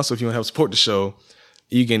 patreon.com/Home Video Hustle. If you want to help support the show,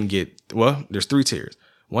 you can get, there's 3 tiers.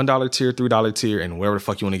 $1 tier, $3 tier, and wherever the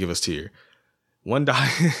fuck you want to give us tier.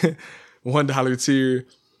 $1 tier,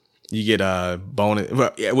 you get a bonus.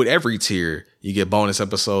 Well, with every tier, you get bonus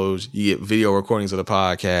episodes, you get video recordings of the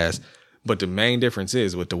podcast. But the main difference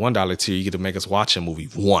is with the $1 tier, you get to make us watch a movie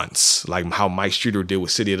once, like how Mike Streeter did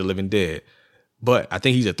with City of the Living Dead. But I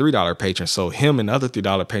think he's a $3 patron, so him and other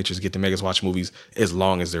 $3 patrons get to make us watch movies as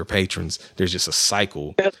long as they're patrons. There's just a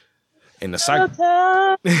cycle, and the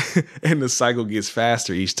cycle gets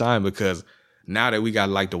faster each time because now that we got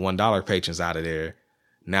like the $1 patrons out of there,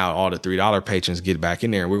 now all the $3 patrons get back in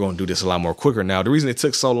there, and we're going to do this a lot more quicker. Now, the reason it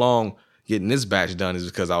took so long getting this batch done is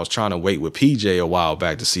because I was trying to wait with PJ a while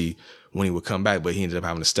back to see when he would come back, but he ended up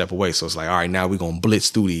having to step away. So it's like, all right, now we're going to blitz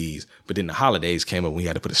through these. But then the holidays came up and we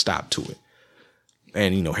had to put a stop to it.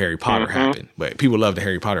 And, Harry Potter happened. But people love the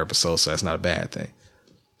Harry Potter episode, so that's not a bad thing.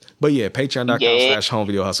 But yeah, patreon.com/Home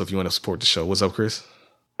Video Hustle if you want to support the show. What's up, Chris?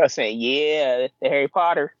 I was saying, yeah, the Harry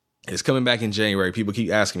Potter. It's coming back in January. People keep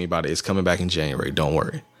asking me about it. It's coming back in January. Don't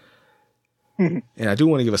worry. And I do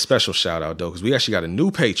want to give a special shout out, though, because we actually got a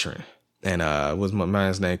new patron. And what's my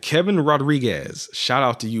man's name? Kevin Rodriguez. Shout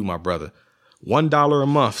out to you, my brother. $1 a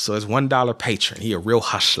month. So it's $1 patron. He a real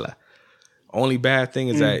hustler. Only bad thing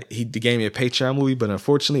is that he gave me a Patreon movie, but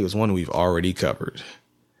unfortunately, it was one we've already covered.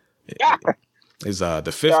 It's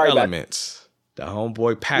The Fifth Element, the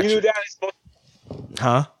homeboy Patrick. You knew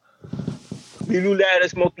that You knew that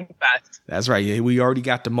as multi-pass. That's right. Yeah, we already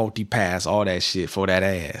got the multi-pass, all that shit for that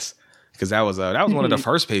ass. Because that was one of the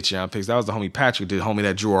first Patreon picks. That was the homie Patrick, the homie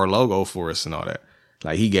that drew our logo for us and all that.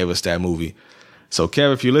 Like, he gave us that movie. So,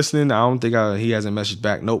 Kev, if you're listening, I don't think he hasn't messaged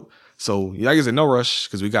back. Nope. So, like I said, no rush,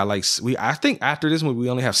 because we got I think after this movie, we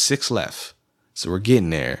only have 6 left. So we're getting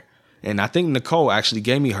there. And I think Nicole actually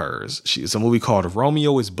gave me hers. It's a movie called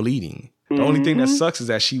Romeo is Bleeding. The only thing that sucks is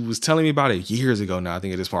that she was telling me about it years ago now. I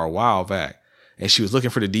think it is for a while back. And she was looking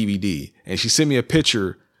for the DVD. And she sent me a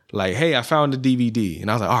picture like, hey, I found the DVD. And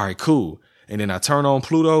I was like, all right, cool. And then I turn on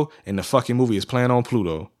Pluto and the fucking movie is playing on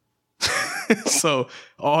Pluto. So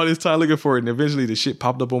all this time looking for it. And eventually the shit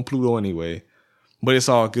popped up on Pluto anyway. But it's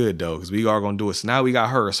all good, though, because we are going to do it. So now we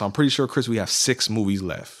got her. So I'm pretty sure, Chris, we have 6 movies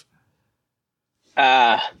left.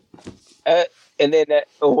 And then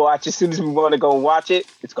watch, as soon as we want to go watch it,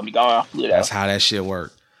 it's going to be gone off. That's how that shit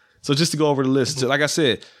works. So just to go over the list, so like I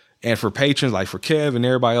said, and for patrons, like for Kev and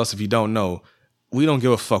everybody else, if you don't know, we don't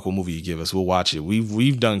give a fuck what movie you give us. We'll watch it.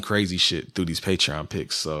 We've done crazy shit through these Patreon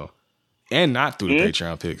picks, so. And not through the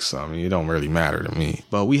Patreon picks. So, I mean, it don't really matter to me.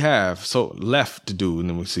 But we have left to do, and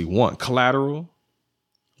then we see 1, Collateral,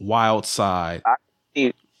 Wild Side.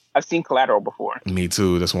 I've seen Collateral before. Me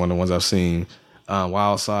too. That's one of the ones I've seen.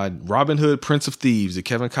 Wild Side, Robin Hood, Prince of Thieves, the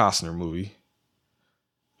Kevin Costner movie.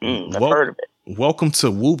 I've heard of it. Welcome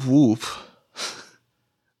to Whoop Whoop.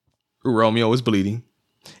 Romeo is Bleeding.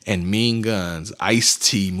 And Mean Guns,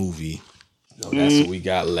 Ice-T movie. So that's what we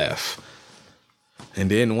got left. And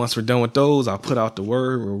then once we're done with those, I'll put out the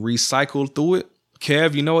word. We'll recycle through it.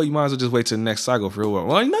 Kev, you know what? You might as well just wait till the next cycle for real.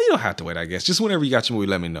 Well, you don't have to wait, I guess. Just whenever you got your movie,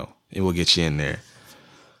 let me know. And we'll get you in there.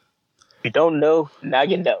 If you don't know, now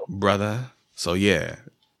you know. Brother. So, yeah.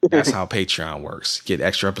 That's how Patreon works. You get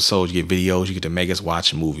extra episodes, you get videos, you get to make us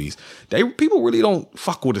watch movies. People really don't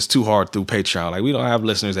fuck with us too hard through Patreon. Like, we don't have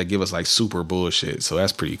listeners that give us, like, super bullshit. So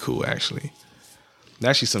that's pretty cool, actually.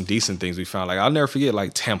 actually some decent things we found. Like, I'll never forget,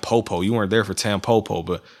 like, Tampopo. You weren't there for Tampopo,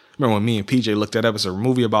 but remember when me and PJ looked that up? It's a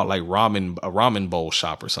movie about, like, a ramen bowl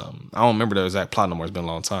shop or something. I don't remember the exact plot no more. It's been a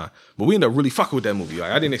long time. But we ended up really fucking with that movie.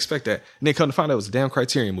 Like, I didn't expect that. And then come to find out it was a damn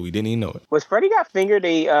Criterion movie. Didn't even know it. Was Freddy Got Fingered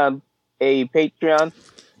a Patreon?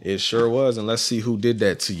 It sure was. And let's see who did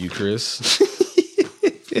that to you, Chris.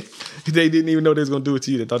 They didn't even know they was going to do it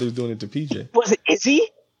to you. They thought he was doing it to PJ. Was it Izzy?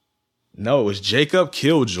 No, it was Jacob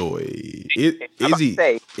Killjoy.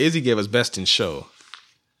 Izzy gave us Best in Show.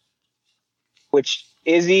 Which,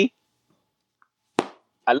 Izzy,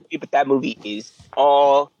 I love you, but that movie is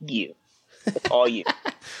all you. It's all you.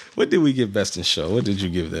 What did we give Best in Show? What did you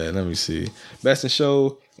give that? Let me see. Best in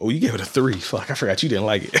Show. Oh, you gave it a 3. Fuck, I forgot you didn't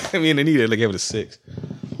like it. I mean, Anita gave it a 6.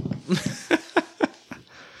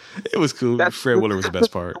 It was cool. Fred Willard was the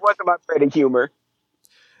best part. It wasn't my Fred and humor.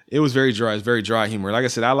 It was very dry. It's very dry humor. Like I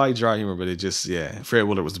said, I like dry humor, but it just, Fred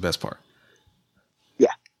Willard was the best part.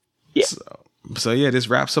 Yeah. So yeah, this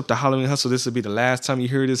wraps up the Halloween Hustle. This will be the last time you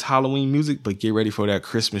hear this Halloween music, but get ready for that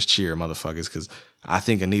Christmas cheer, motherfuckers, because I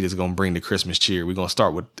think Anita's going to bring the Christmas cheer. We're going to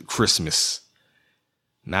start with Christmas.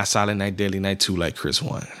 Not Silent Night, Deadly Night 2 like Chris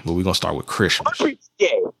won, but we're going to start with Christmas.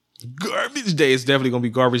 Garbage Day. It's definitely going to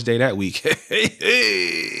be Garbage Day that week.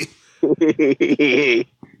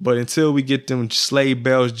 But until we get them sleigh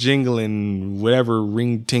bells jingling, whatever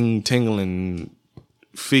ring ting tingling,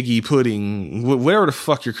 figgy pudding, whatever the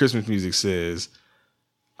fuck your Christmas music says,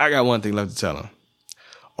 I got one thing left to tell them.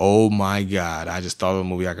 Oh my God, I just thought of a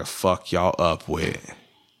movie I could fuck y'all up with.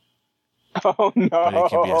 Oh no. But it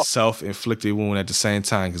can be a self-inflicted wound at the same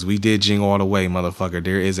time, because we did Jingle All the Way, motherfucker.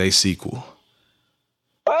 There is a sequel.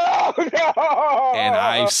 Oh no. And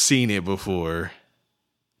I've seen it before.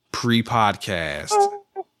 Pre-podcast.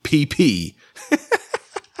 PP.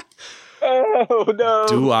 Oh no.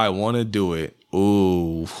 Do I want to do it?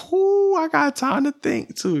 Ooh, I got time to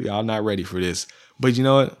think too. Y'all not ready for this. But you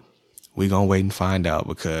know what? We're going to wait and find out,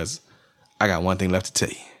 because I got one thing left to tell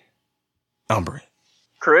you. I'm Brent.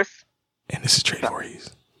 Chris. And this is Trade Warriors.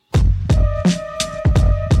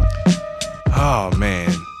 Oh,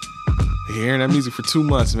 man. Hearing that music for 2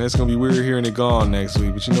 months, man. It's going to be weird hearing it gone next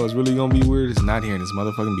week. But you know what's really going to be weird? It's not hearing this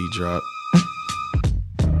motherfucking beat drop.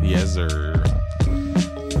 Yes, sir.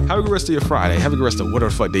 Have a good rest of your Friday. Have a good rest of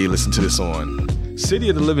whatever fuck day you listen to this on. City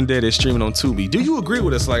of the Living Dead is streaming on Tubi. Do you agree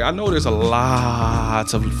with us? Like, I know there's a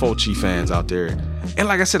lot of Fulci fans out there. And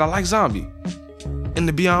like I said, I like Zombie. And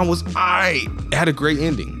The Beyond was alright. It had a great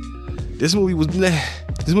ending. This movie was bleh.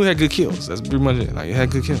 This movie had good kills. That's pretty much it. Like, it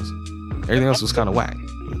had good kills. Everything else was kind of whack.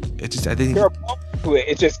 It just, I didn't. There are bones to it.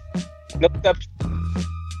 It's just no substance.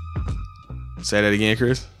 Say that again,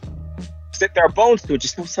 Chris. There are bones to it,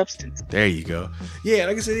 just no substance. There you go. Yeah,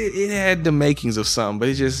 like I said, it had the makings of something, but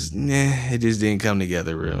it just didn't come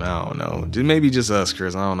together. Really. I don't know. Maybe just us,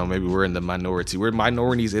 Chris. I don't know. Maybe we're in the minority. We're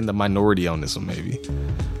minorities in the minority on this one, maybe.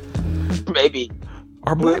 Maybe.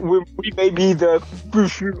 We may be the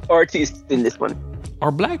artists in this one.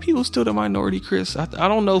 Are black people still the minority, Chris? I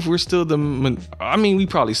don't know if we're still the... I mean, we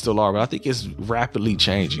probably still are, but I think it's rapidly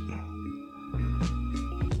changing.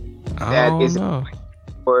 I don't know.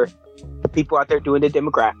 For the people out there doing the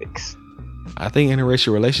demographics. I think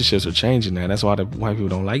interracial relationships are changing now. That's why the white people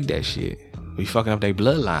don't like that shit. We fucking up their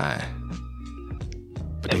bloodline.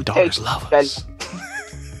 But their daughters love us.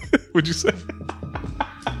 What'd you say?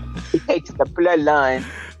 It takes the bloodline.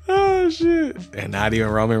 Oh, shit. And not even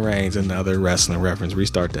Roman Reigns, another wrestling reference.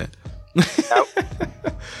 Restart that. Nope.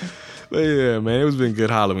 But yeah, man, it was been good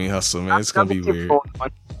Halloween hustle, man. It's going to be weird.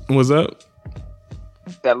 What's up?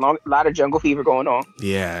 That lot of jungle fever going on.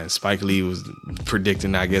 Yeah, Spike Lee was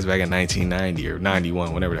predicting, I guess, back in 1990 or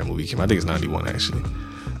 91, whenever that movie came out. I think it's 91, actually.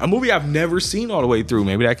 A movie I've never seen all the way through.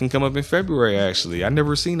 Maybe that can come up in February, actually. I've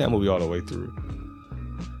never seen that movie all the way through.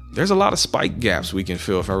 There's a lot of Spike gaps we can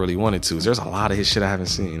fill if I really wanted to. There's a lot of his shit I haven't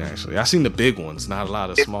seen, actually. I've seen the big ones, not a lot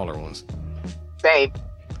of smaller ones. Same.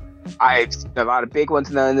 I've seen a lot of big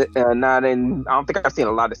ones, I don't think I've seen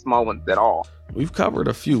a lot of small ones at all. We've covered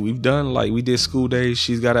a few. We've done, like, we did School Days,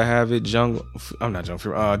 She's Gotta Have It, Do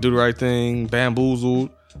the Right Thing, Bamboozled,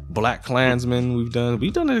 Black Klansman. We've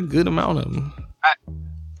done a good amount of them.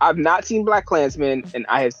 I've not seen Black Klansman, and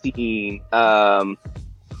I have seen,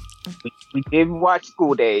 we did watch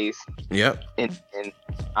School Days. Yep. And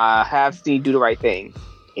I have seen Do the Right Thing.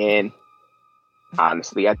 And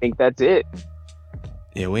honestly, I think that's it.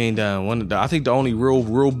 Yeah, we ain't done one. I think the only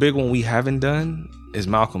real big one we haven't done is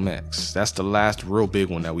Malcolm X. That's the last real big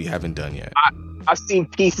one that we haven't done yet. I've seen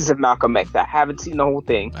pieces of Malcolm X. I haven't seen the whole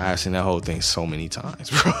thing. I've seen that whole thing so many times,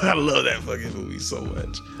 bro. I love that fucking movie so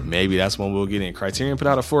much. Maybe that's when we'll get in. Criterion put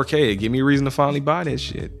out a 4K. Give me a reason to finally buy that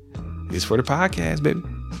shit. It's for the podcast, baby.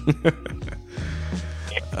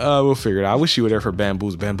 We'll figure it out. I wish you were there for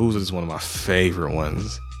Bamboozle. Bamboozle is one of my favorite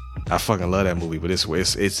ones. I fucking love that movie, but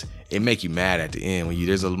it make you mad at the end when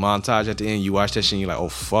there's a montage at the end. You watch that shit and you're like, oh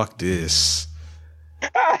fuck this.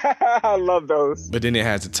 I love those. But then it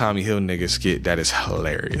has the Tommy Hill nigga skit that is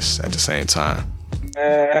hilarious at the same time.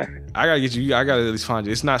 I gotta get you. I gotta at least find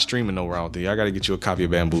you. It's not streaming nowhere out there. I gotta get you a copy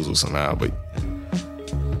of Bamboozle somehow. But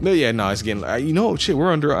yeah, no, it's getting. Shit,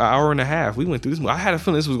 we're under an hour and a half. We went through this. I had a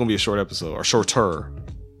feeling this was gonna be a short episode or shorter,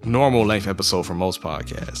 normal length episode for most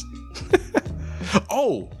podcasts.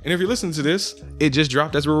 Oh, and if you're listening to this, it just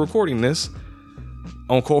dropped as we're recording this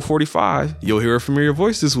on Code 45. You'll hear a familiar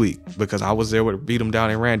voice this week because I was there with Beat 'em Down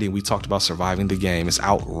and Randy, and we talked about surviving the game. It's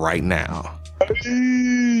out right now.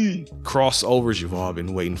 Crossovers you've all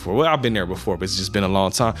been waiting for. Well, I've been there before, but it's just been a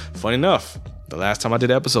long time. Fun enough, the last time I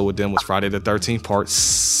did an episode with them was Friday the 13th, part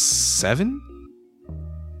 7,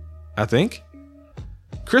 I think.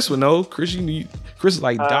 Chris would know. Chris is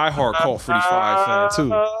like diehard Cult 45 fan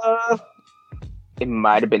too. It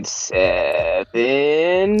might have been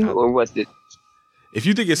 7, or was it? If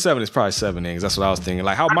you think it's 7, it's probably 7 innings. That's what I was thinking.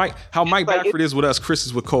 Like how Mike Backford is with us, Chris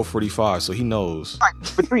is with Cult 45, so he knows.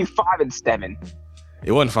 Between 5 and 7.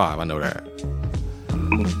 It wasn't 5, I know that. It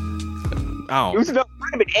might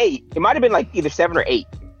have been 8. It might have been like either 7 or 8.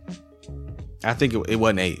 I think it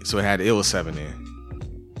wasn't 8, so it was 7 then.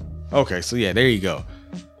 Okay, so yeah, there you go.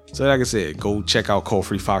 So like I said, go check out Code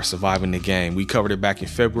 45 Surviving the Game. We covered it back in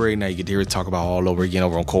February. Now you get to hear it talk about all over again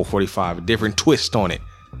over on Code 45. A different twist on it.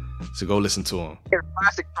 So go listen to them.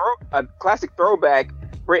 Classic throwback.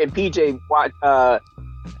 Britt and PJ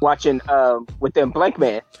watching with them Blank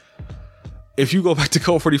Man. If you go back to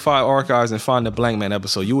Code 45 archives and find the Blank Man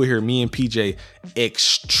episode, you will hear me and PJ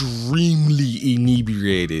extremely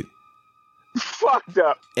inebriated. Fucked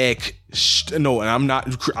up. No,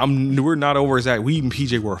 and we're not over exact. We and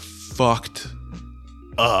PJ were fucked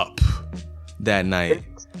up that night.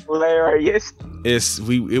 It's hilarious.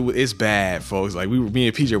 It's bad, folks. Like me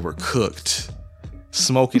and PJ were cooked,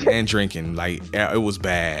 smoking and drinking. Like it was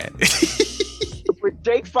bad. When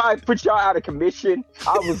Jake 5 put y'all out of commission,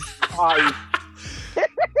 I was fine.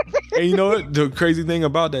 And you know what? The crazy thing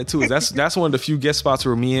about that too is that's one of the few guest spots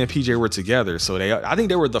where me and PJ were together. So I think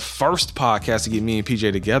they were the first podcast to get me and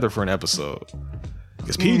PJ together for an episode.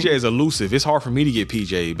 Because PJ is elusive. It's hard for me to get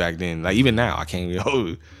PJ back then. Like even now, I can't.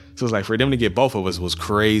 So it's like for them to get both of us was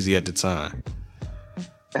crazy at the time.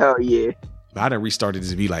 Hell yeah! But I done restarted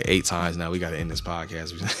this to be like 8 times now. We got to end this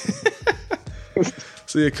podcast.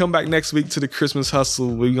 So yeah, come back next week to the Christmas hustle.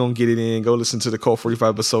 We're going to get it in. Go listen to the Code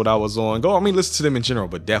 45 episode I was on. Listen to them in general,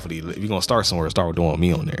 but definitely, if you're going to start somewhere, start with doing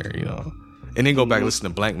me on there, you know. And then go back and listen to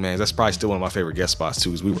Blank Man. That's probably still one of my favorite guest spots, too,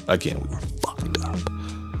 because we were fucked up.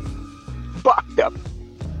 Fucked up.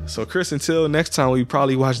 So, Chris, until next time, we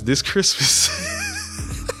probably watch This Christmas.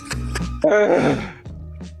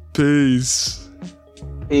 Peace.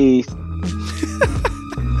 Peace.